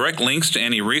notes and direct links to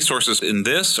any resources in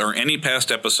this or any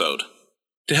past episode.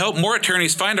 To help more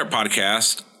attorneys find our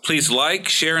podcast, please like,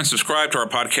 share, and subscribe to our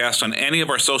podcast on any of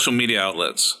our social media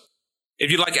outlets. If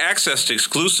you'd like access to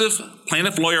exclusive,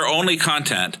 plaintiff lawyer-only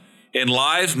content and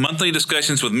live monthly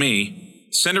discussions with me,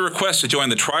 send a request to join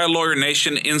the Trial Lawyer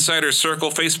Nation Insider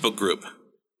Circle Facebook group.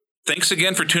 Thanks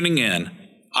again for tuning in.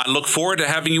 I look forward to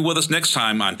having you with us next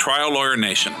time on Trial Lawyer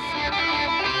Nation.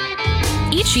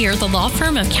 Each year, the law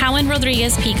firm of Cowan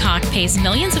Rodriguez Peacock pays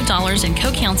millions of dollars in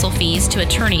co-counsel fees to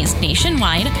attorneys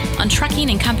nationwide on trucking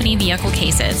and company vehicle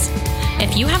cases.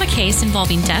 If you have a case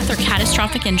involving death or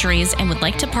catastrophic injuries and would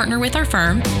like to partner with our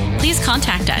firm, please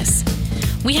contact us.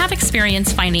 We have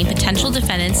experience finding potential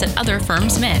defendants that other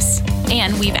firms miss,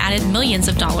 and we've added millions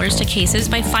of dollars to cases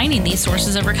by finding these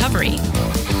sources of recovery.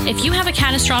 If you have a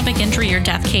catastrophic injury or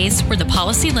death case where the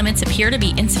policy limits appear to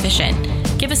be insufficient,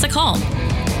 give us a call.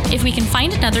 If we can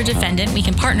find another defendant, we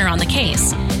can partner on the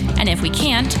case. And if we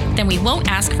can't, then we won't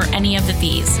ask for any of the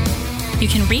fees. You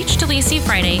can reach DeLacy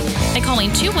Friday by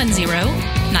calling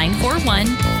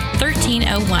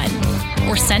 210-941-1301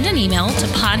 or send an email to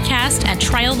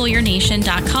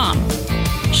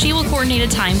podcast@triallawyernation.com. She will coordinate a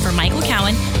time for Michael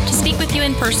Cowan to speak with you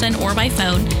in person or by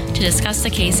phone to discuss the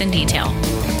case in detail.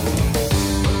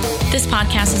 This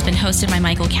podcast has been hosted by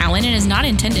Michael Cowan and is not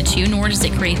intended to, nor does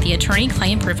it create the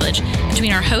attorney-client privilege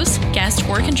between our host, guest,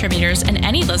 or contributors and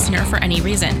any listener for any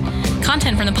reason.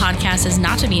 Content from the podcast is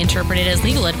not to be interpreted as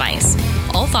legal advice.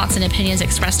 All thoughts and opinions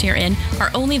expressed herein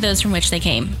are only those from which they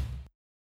came.